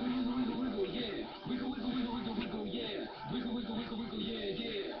 Wiggle, wiggle, wiggle, wiggle, wiggle, yeah. Wiggle, wiggle, wiggle, wiggle, wiggle, yeah. Wiggle, wiggle, wiggle, wiggle, yeah,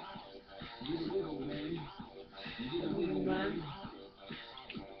 yeah. Wiggle, wiggle, man. Wiggle, wiggle, man.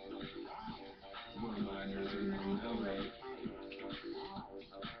 We're miners and you know it.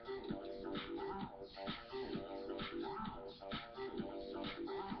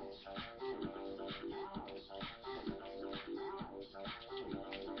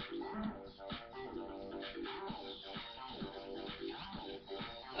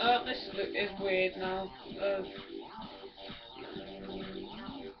 This look is weird now.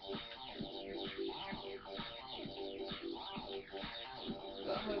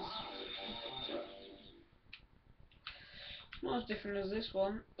 as different as this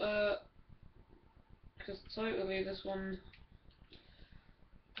one, because totally this one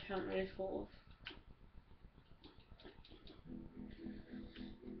I can't really thought of.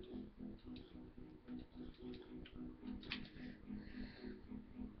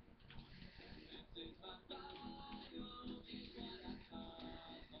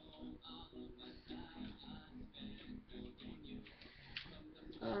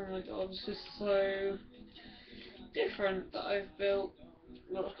 Oh my god, this is so different that I've built.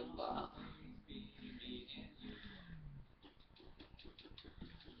 Look at that.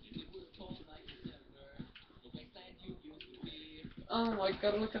 Oh my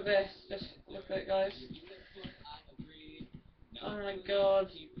god, look at this. Just look at it, guys. Oh my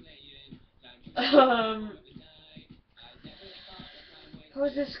god. How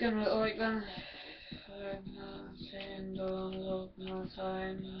is this gonna look like then? I'm not saying all of my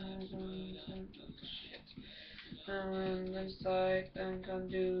time. Shit. I'm inside and I'm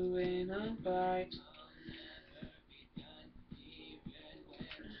doing alright.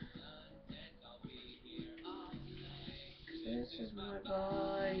 This is my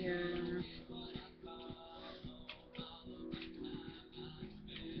biome.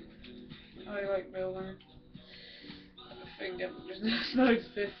 I like building. I think I've just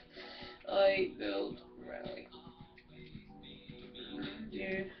noticed this. I build rarely.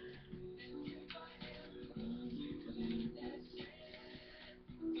 You.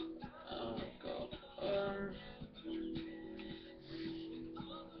 Oh god.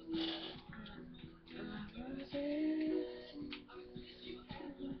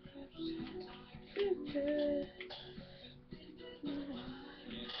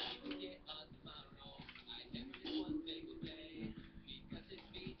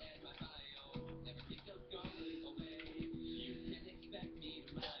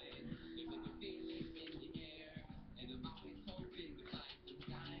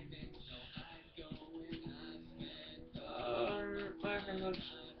 I think I'll just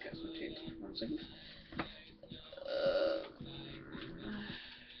get some tea. 1 second.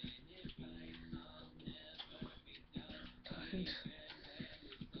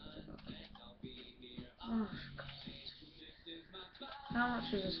 Oh, how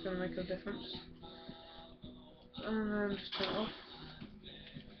much is this going to make a difference? And then just turn it off.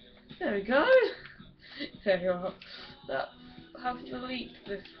 There we go. There you are. That how to delete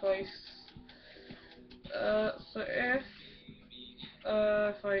this place. So if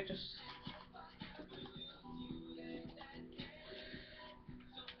I just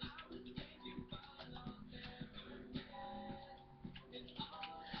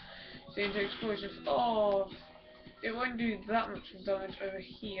change exposures, oh, it won't do that much damage over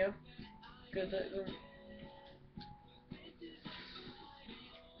here. Good, it won't.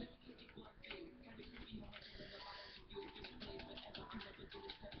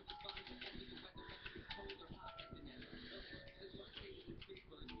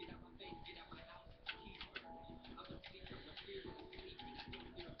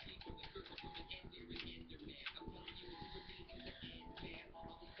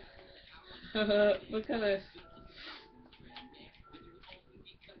 Look at this.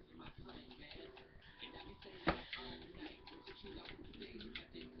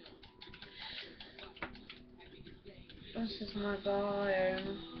 This is my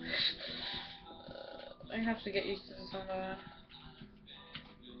biome. I have to get used to this somewhere.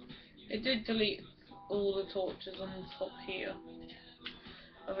 It did delete all the torches on the top here.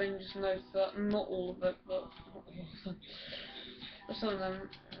 I've only just noticed that, not all of it, but not all of them. But some of them,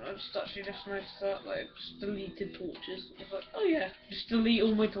 I just noticed that, like, just deleted torches. I was like, oh yeah, just delete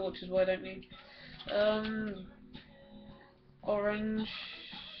all my torches, why don't you? Orange,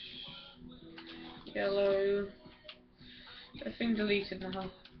 yellow, everything deleted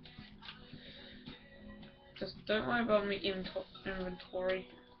now. Just don't worry about my inventory.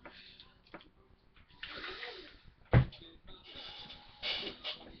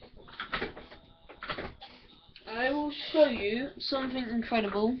 I will show you something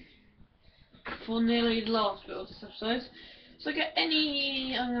incredible for nearly the last bit of this episode. So get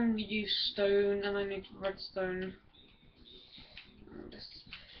any, I'm going to use stone and I need redstone.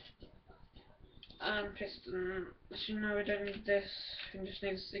 And piston. As you know, I don't need this, we just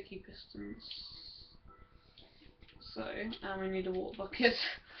need sticky pistons. So, and we need a water bucket.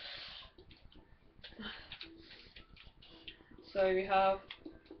 So we have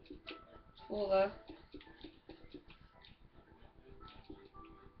 4 there.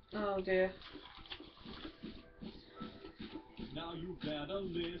 Oh dear. Now you better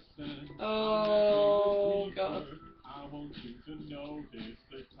listen. Oh god. I want you to notice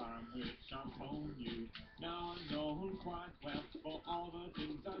the time which sharp on you. Now I know quite well for all the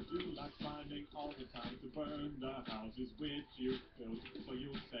things I do, like finding all the time to burn the houses with you. So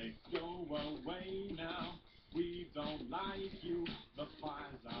you'll say, go away now. We don't like you. The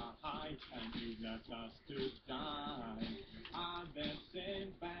fires are high, and you left us to die. I then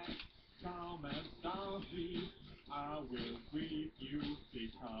sit back, calm and softly. I will greet you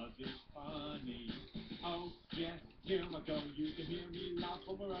because it's funny. Oh, yes, here I go. You can hear me laugh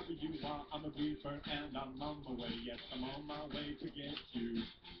from wherever you are. I'm a reaper and I'm on my way. Yes, I'm on my way to get you.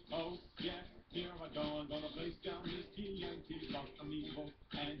 Oh, yes, here I go. I'm gonna place down this TNT block. I'm evil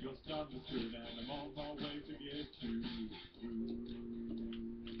and you're stubborn too. And I'm on my way to get you.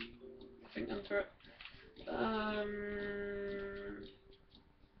 I think I'm through it.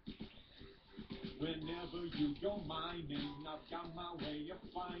 Whenever you go mining, I've got my way of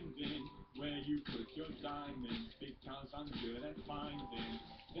finding where you put your diamonds, because I'm good at finding.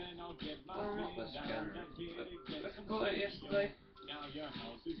 Then I'll get my not this thing again. down and get I some got it yesterday. Now your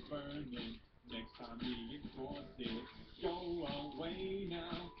house is burning. Next time we enforce it, go away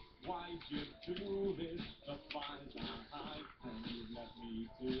now. Why'd you do this? The fires are high and you left me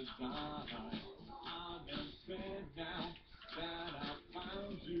to die. I'm upset now that I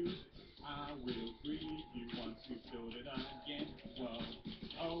found you. I will greet you once you filled it again. Whoa.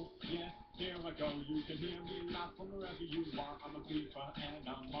 Oh, yes, here I go. You can hear me laugh from wherever you are. I'm a creeper and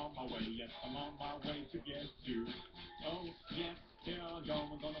I'm on my way. Yes, I'm on my way to get you. Oh, yes, here I go.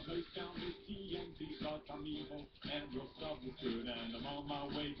 I'm gonna place down this TNT, cause I'm evil and your stuff is good. And I'm on my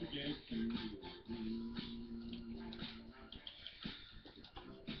way to get you.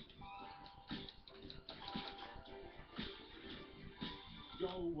 Go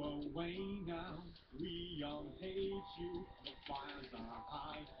away now, we all hate you. The fires are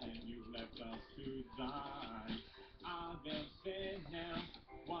high and you left us to die. I've been said now,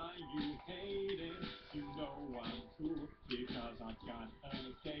 why you hating? You know I'm cool because I've got a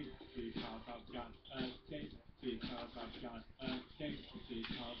cape. Because I've got a cape. Because I've got a cape.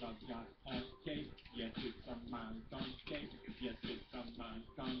 Because I've got a cape. Yes, it's a Minecon cape. Yes, it's a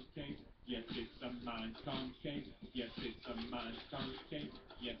Minecon cape. Yes, it's a Minecon cape. Yes, it's a Minecon cape.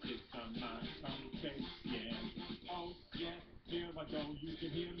 Yes, it's a Minecon cape. Yeah. Oh, yeah. Here I go. You can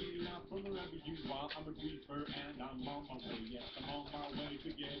hear me laugh from wherever you are. I'm a reaper and I'm on my way. Yes, I'm on my way to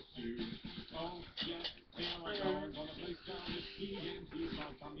get you. Oh, yeah. Here I go. I'm gonna place down this TNT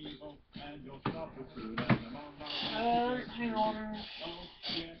like I'm evil and your stuff is good and I'm on my way to get Hang you. on. Oh,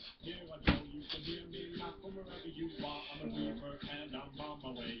 yeah. Here I go. You can hear me laugh from wherever you are. I'm a reaper and I'm on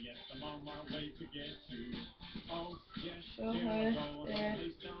my way. Yes, I'm on my way to get you. Oh, yes. Here I go. I'm gonna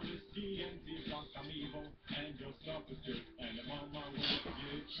place down this TNT like I'm evil and your stuff is good and I'm on my way to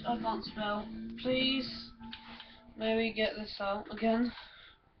get you. I can't spell. Please, maybe get this out again.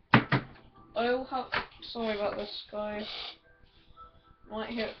 I'll have. Sorry about this, guys. Might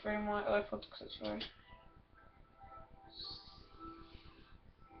hear it through my iPod because it's very.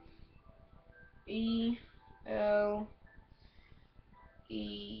 E L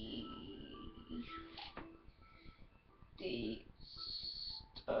E D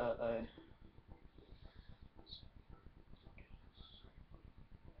O.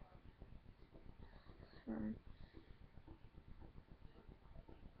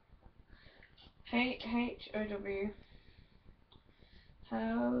 HOW.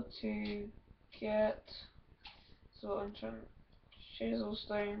 How to get. So what I'm trying. Chisel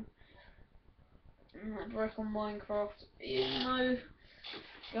stone. Brick on Minecraft. You know,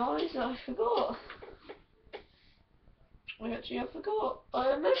 guys, I forgot. I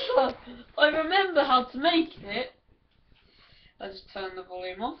forgot. I remember how to make it. I just turn the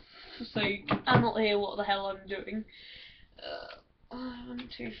volume off so you cannot hear what the hell I'm doing. 1,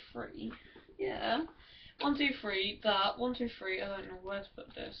 2, 3. Yeah. 1, 2, 3. That. 1, 2, 3. I don't know where to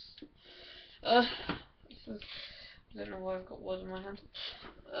put this. I don't know why I've got words in my hand.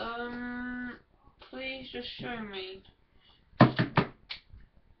 Please just show me.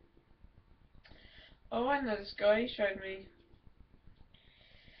 Oh, I know this guy. He showed me.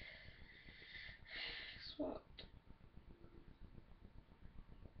 What?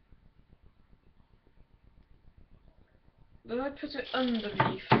 Then I put it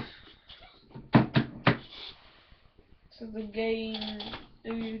underneath. So the game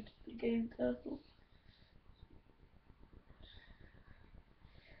dude, the game turtle.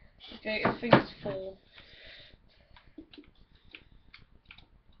 Okay, I think it's 4.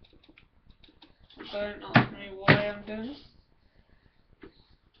 Don't ask me why I'm doing this.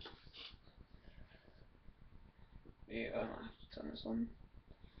 Yeah, I might have to turn this on.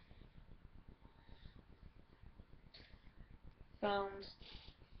 Found.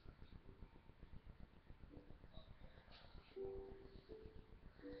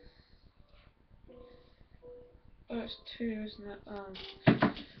 Oh, it's 2, isn't it? Oh.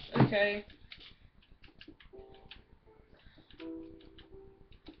 Okay.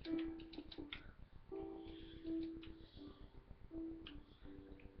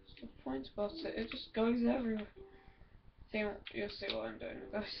 The point about it, it just goes everywhere. You'll see what I'm doing,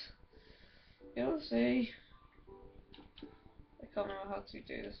 guys. You'll see. I can't remember how to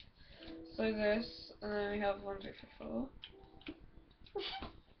do this. So this, and then we have 1, 2, 3, 4.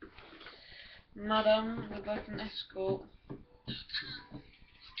 Madam, we're both an escort.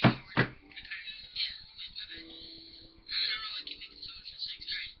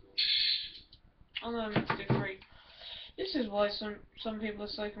 Oh no, I meant to do 3. This is why some people are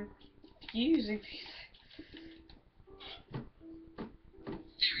so confusing.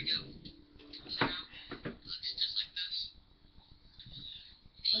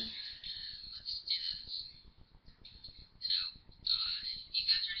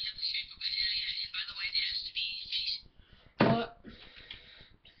 What?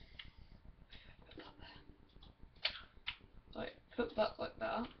 Like, put that like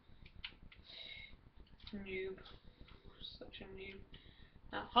that. Noob. Such a noob.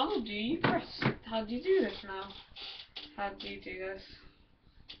 Now, how do you do this now? How do you do this?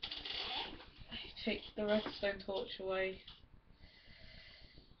 Take the redstone torch away.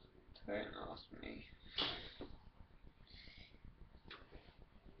 Don't ask me.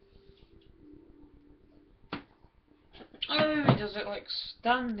 Oh, he does it like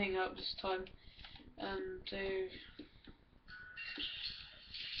standing up this time. And do.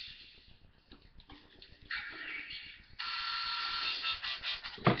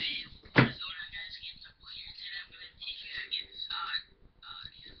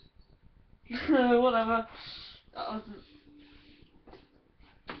 Whatever. That wasn't.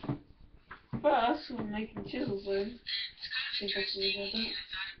 First, we're making chisels though.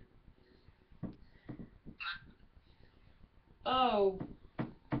 Oh.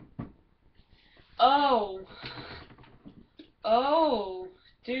 Oh. Oh.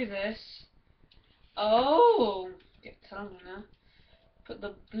 Do this. Oh. Get telling me now. Put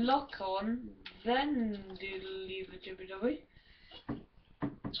the block on, then do the lever jibby jobby.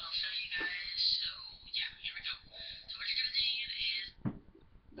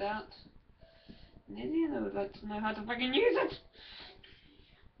 That. An idiot, I would like to know how to fucking use it!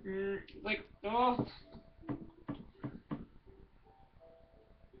 Like, oh.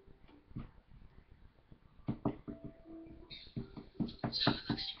 So it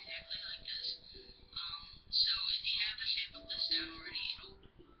looks exactly like this. So if you have the shape of this down already, it'll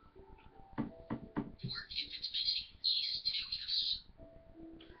work if it's missing these two ifs.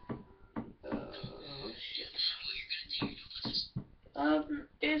 Oh shit. What you're gonna do, you're gonna put this.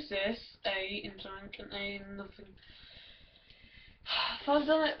 Is this A in blank and A in nothing? If I've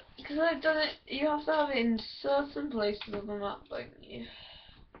done it, because I've done it, you have to have it in certain places of the map, don't you?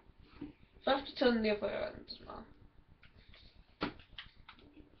 So I have to turn the other end now.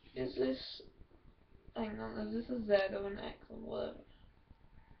 Is this, hang on, is this a Z or an X or whatever?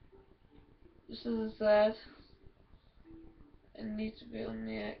 This is a Z. It needs to be on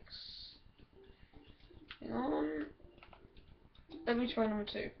the X. Hang on. Let me try number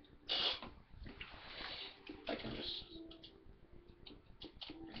 2. I can just...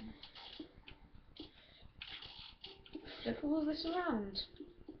 flip all this around.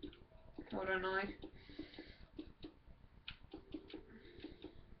 Or don't I?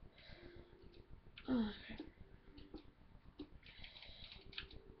 Oh, okay.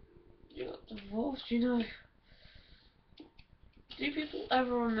 You got divorced, you know. Do people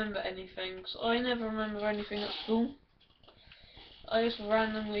ever remember anything? 'Cause I never remember anything at school. I just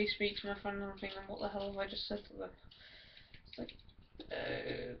randomly speak to my friend and think, what the hell have I just said to them? It's like,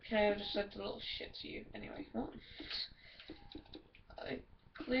 okay, I just said a little shit to you. Anyway, what? I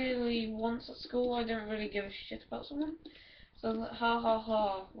clearly, once at school, I didn't really give a shit about someone. So I was like, ha ha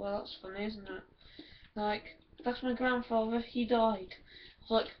ha, well that's funny, isn't it? Like, that's my grandfather, he died.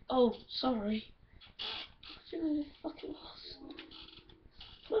 I was like, oh, sorry. I didn't know who the fuck it was.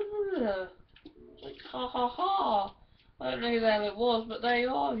 Like, ha ha ha. I don't know who the hell it was, but there you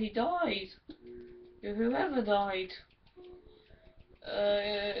are, he died. Whoever died.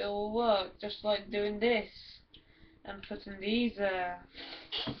 It'll work, just like doing this. And putting these there.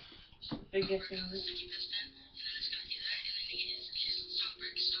 Bigger things.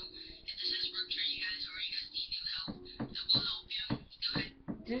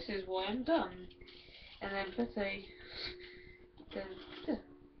 This is why I'm done. And then put a...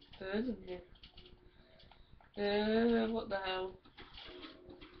 what the hell?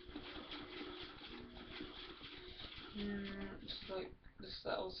 Just like this,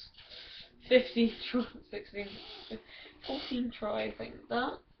 that was 15 try, 16, 14 try, I think.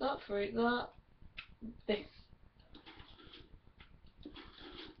 That fruit, this.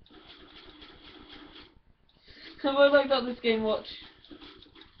 Have I like that this game watch?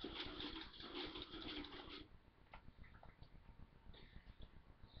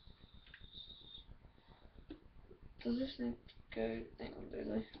 Does this need to go? Hang on, do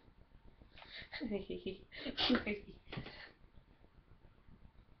they?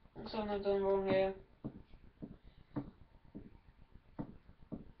 What's something I've done wrong here?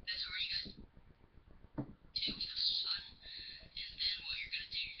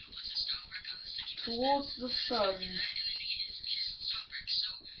 Towards the sun.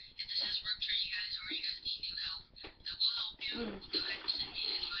 Mm.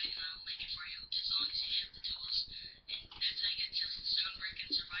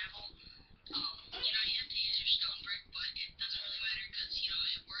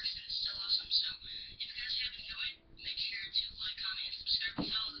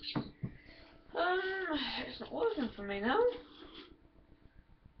 It's not working for me now.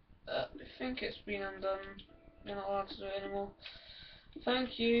 I think it's been undone. You're not allowed to do it anymore.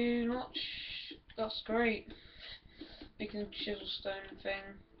 Thank you much. That's great. Making chisel stone thing.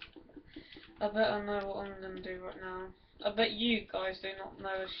 I bet I know what I'm gonna do right now. I bet you guys do not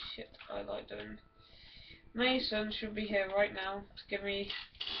know the shit I like doing. Mason should be here right now to give me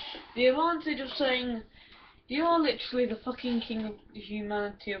the advantage of saying, you are literally the fucking king of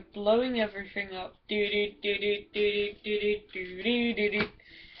humanity of blowing everything up.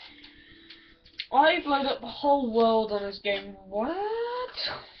 I blowed up the whole world on this game. What?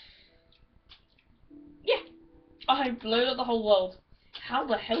 Yeah, I blowed up the whole world. How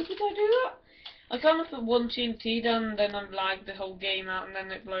the hell did I do that? I kind of put one TNT down and then I lagged the whole game out and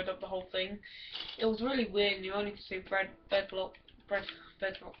then it blowed up the whole thing. It was really weird and you only could see bedrock.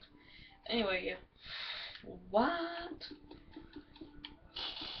 Anyway, yeah. What?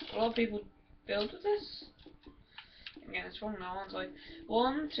 A lot of people build with this? Again, it's wrong now, aren't I?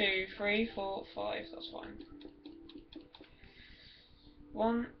 1, 2, 3, 4, 5, that's fine.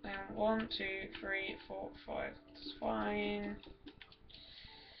 1, 2, 3, 4, 5, that's fine.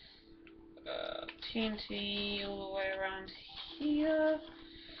 TNT all the way around here.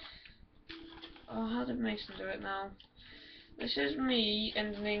 Oh, how did Mason do it now? This is me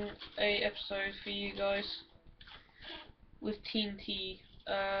ending a episode for you guys with TNT.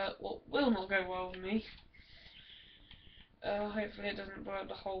 What will not go well with me. Hopefully it doesn't blow up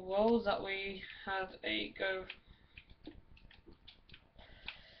the whole world that we had a go.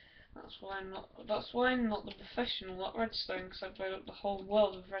 That's why I'm not the professional at redstone, because I blew up the whole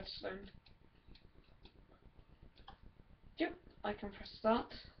world with redstone. Yep, I can press that.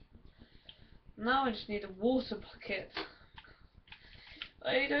 Now I just need a water bucket.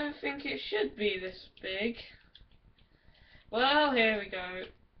 I don't think it should be this big. Well, here we go.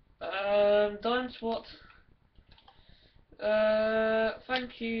 Diamond Swat.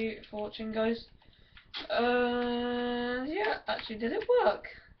 Thank you for watching, guys. Yeah, actually, did it work?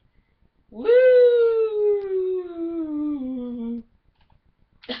 Woo!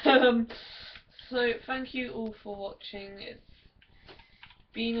 So, thank you all for watching. It's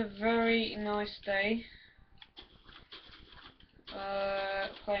been a very nice day.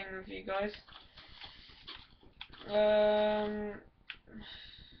 Playing with you guys.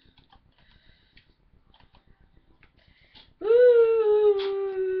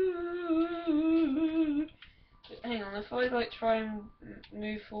 Hang on, if I like try and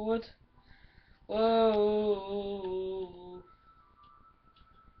move forward. Whoa.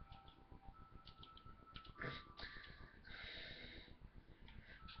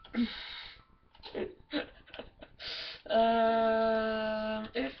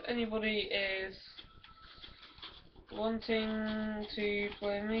 If anybody is wanting to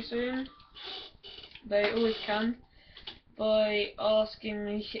play me soon, they always can by asking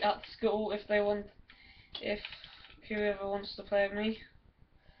me at school if whoever wants to play with me.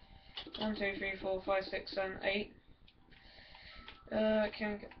 1, 2, 3, 4, 5, 6, 7, 8.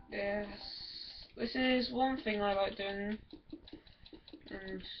 Can get this. This is one thing I like doing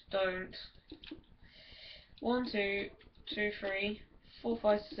and don't. 1, 2, 2, 3, 4,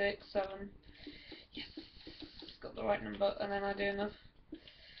 5, 6, 7. Yes, got the right number, and then I do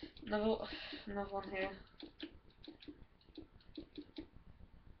another one here.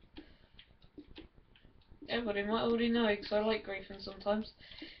 Everybody might already know because I like griefing sometimes.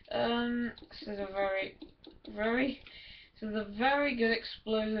 This is a very good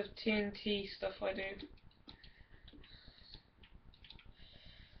explosive TNT stuff I do.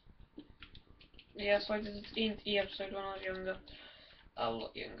 Yes, I did a TNT episode when I was younger. a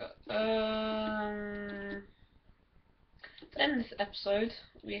lot younger. To end this episode,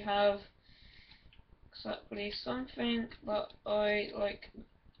 we have exactly something that I like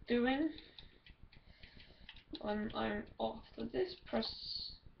doing when I'm after this.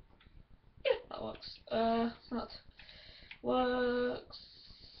 Press. Yeah, that works. That works.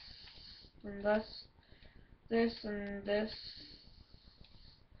 And this, and this,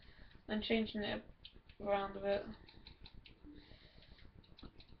 and changing it around a bit.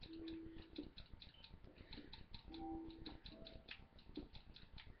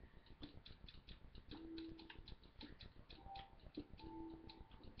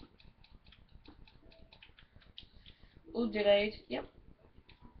 All delayed. Yep.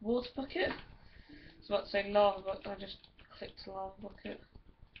 Water bucket. I was about to say lava, but I just clicked lava bucket.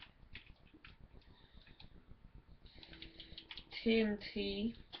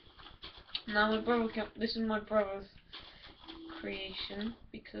 TNT. Now my brother can. This is my brother's creation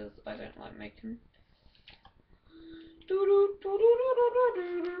because I don't like making.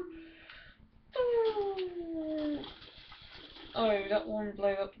 Oh, that one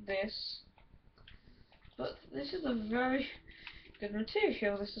blew up this. But this is a very good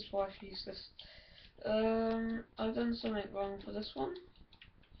material. This is why I've used this. I've done something wrong for this one.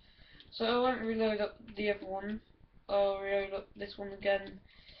 So I won't reload up the other one. I'll reload up this one again.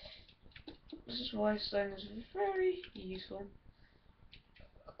 This is why stone is very useful.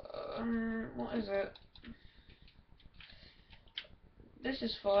 What is it? This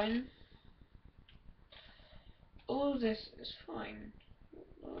is fine. All this is fine.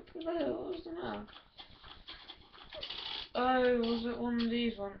 What was the matter? Oh, was it one of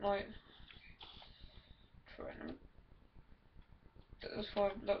these ones? Like, trying to. It was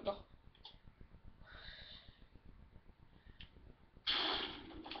fine. Look.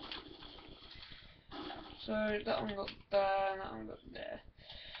 So that one got there, and that one got there.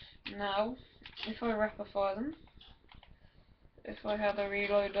 Now, if I rapidify them, if I had a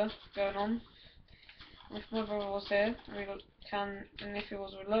reloader going on, if my brother was here, and if he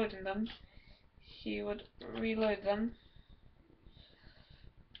was reloading them, he would reload them.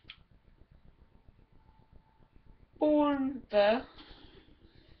 All there.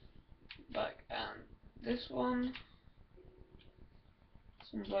 Back, and this one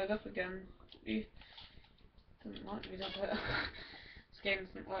blowed up again. He doesn't like me, does it? This game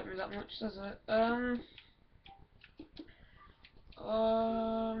doesn't like me that much, does it? Okay.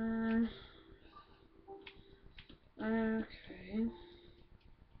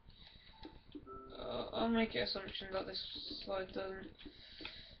 I'll make an assumption that this slide doesn't.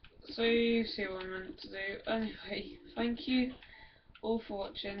 So you see what I meant to do. Anyway, thank you all for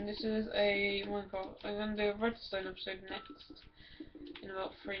watching. This is a Minecraft. I'm going to do a redstone episode next in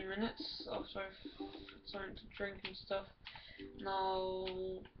about 3 minutes after I've had something to drink and stuff. And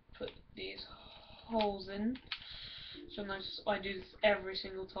I'll put these holes in. So notice I do this every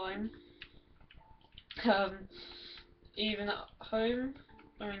single time. Even at home.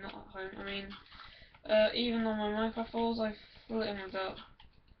 I mean, not at home. I mean, even on my Minecraft holes, I fill it in with that.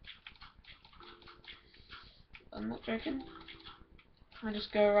 I'm not joking. I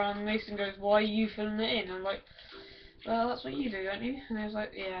just go around. Mason goes, "Why are you filling it in?" I'm like, "Well, that's what you do, don't you?" And he was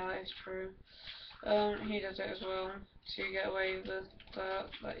like, "Yeah, it's true." He does it as well to get away with that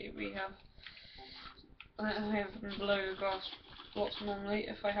we have. I have them below the grass blocks normally.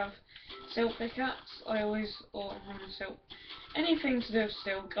 If I have silk pickaxe, I always, or silk, anything to do with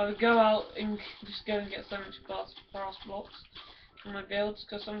silk, I would go out and just go and get so much grass blocks for my builds,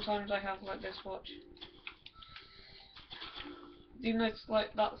 because sometimes I have like this, watch. Do you notice,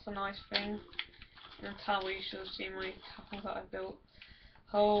 like, that's a nice thing? In the tower, you should have seen my tower that I built.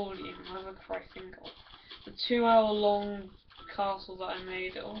 Holy mother Christing God. The 2-hour-long castle that I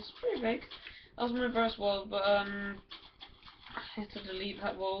made, it was pretty big. That was my first world, but I had to delete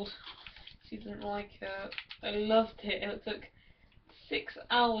that world. She didn't like it. I loved it. It took 6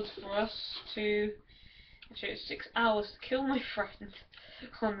 hours for us to... Actually, it was 6 hours to kill my friend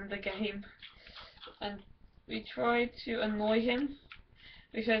on the game. And we tried to annoy him.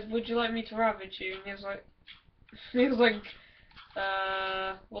 He says, "Would you like me to ravage you?" And he was like,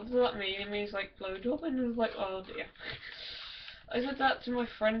 what does that mean? It means like blowjob, and I was like, oh dear. I said that to my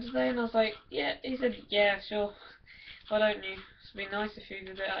friend today, and I was like, yeah. He said, yeah, sure. Why don't you? It'd be nice if you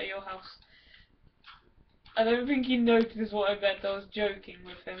did it at your house. I don't think he noticed what I meant. I was joking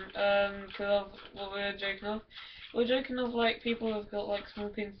with him, because of what we were joking of. We were joking of like people who've got like small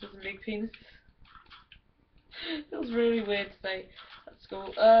penises and big penises. It was really weird today at school,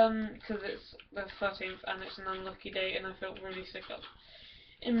 because it's the 13th and it's an unlucky day, and I felt really sick up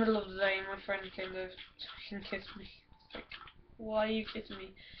in the middle of the day, and my friend came to and kissed me. It's like, why are you kissing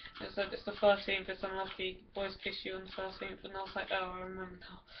me? And it said, it's the 13th, it's unlucky, boys kiss you on the 13th, and I was like, oh, I remember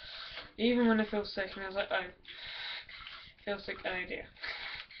now. Even when I feel sick, and I was like, oh, feel sick, oh dear.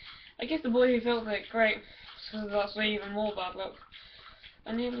 I guess the boy who felt sick, great, so that's even more bad luck.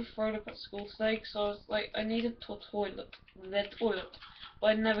 I nearly throwed up at school today, because I was like, I needed the toilet, but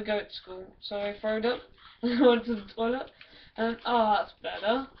I'd never go to school, so I throwed up, and I went to the toilet, and oh, that's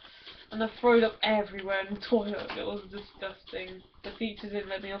better. And I throwed up everywhere in the toilet. It was disgusting. The teacher didn't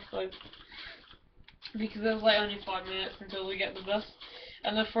let me off though, because there was like only 5 minutes until we get the bus,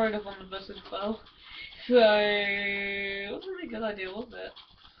 and I throwed up on the bus as well. So it wasn't a good idea, was it?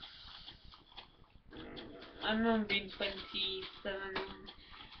 I remember being 27,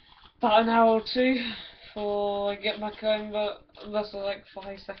 about an hour or two before I get back home, but that's like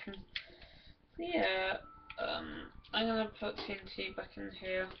 5 seconds. So yeah, I'm gonna put TNT back in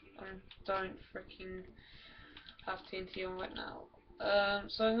here and don't freaking have TNT on right now.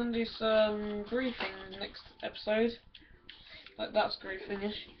 So I'm gonna do some griefing next episode. Like that's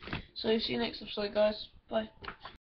griefing-ish. So see you next episode, guys. Bye.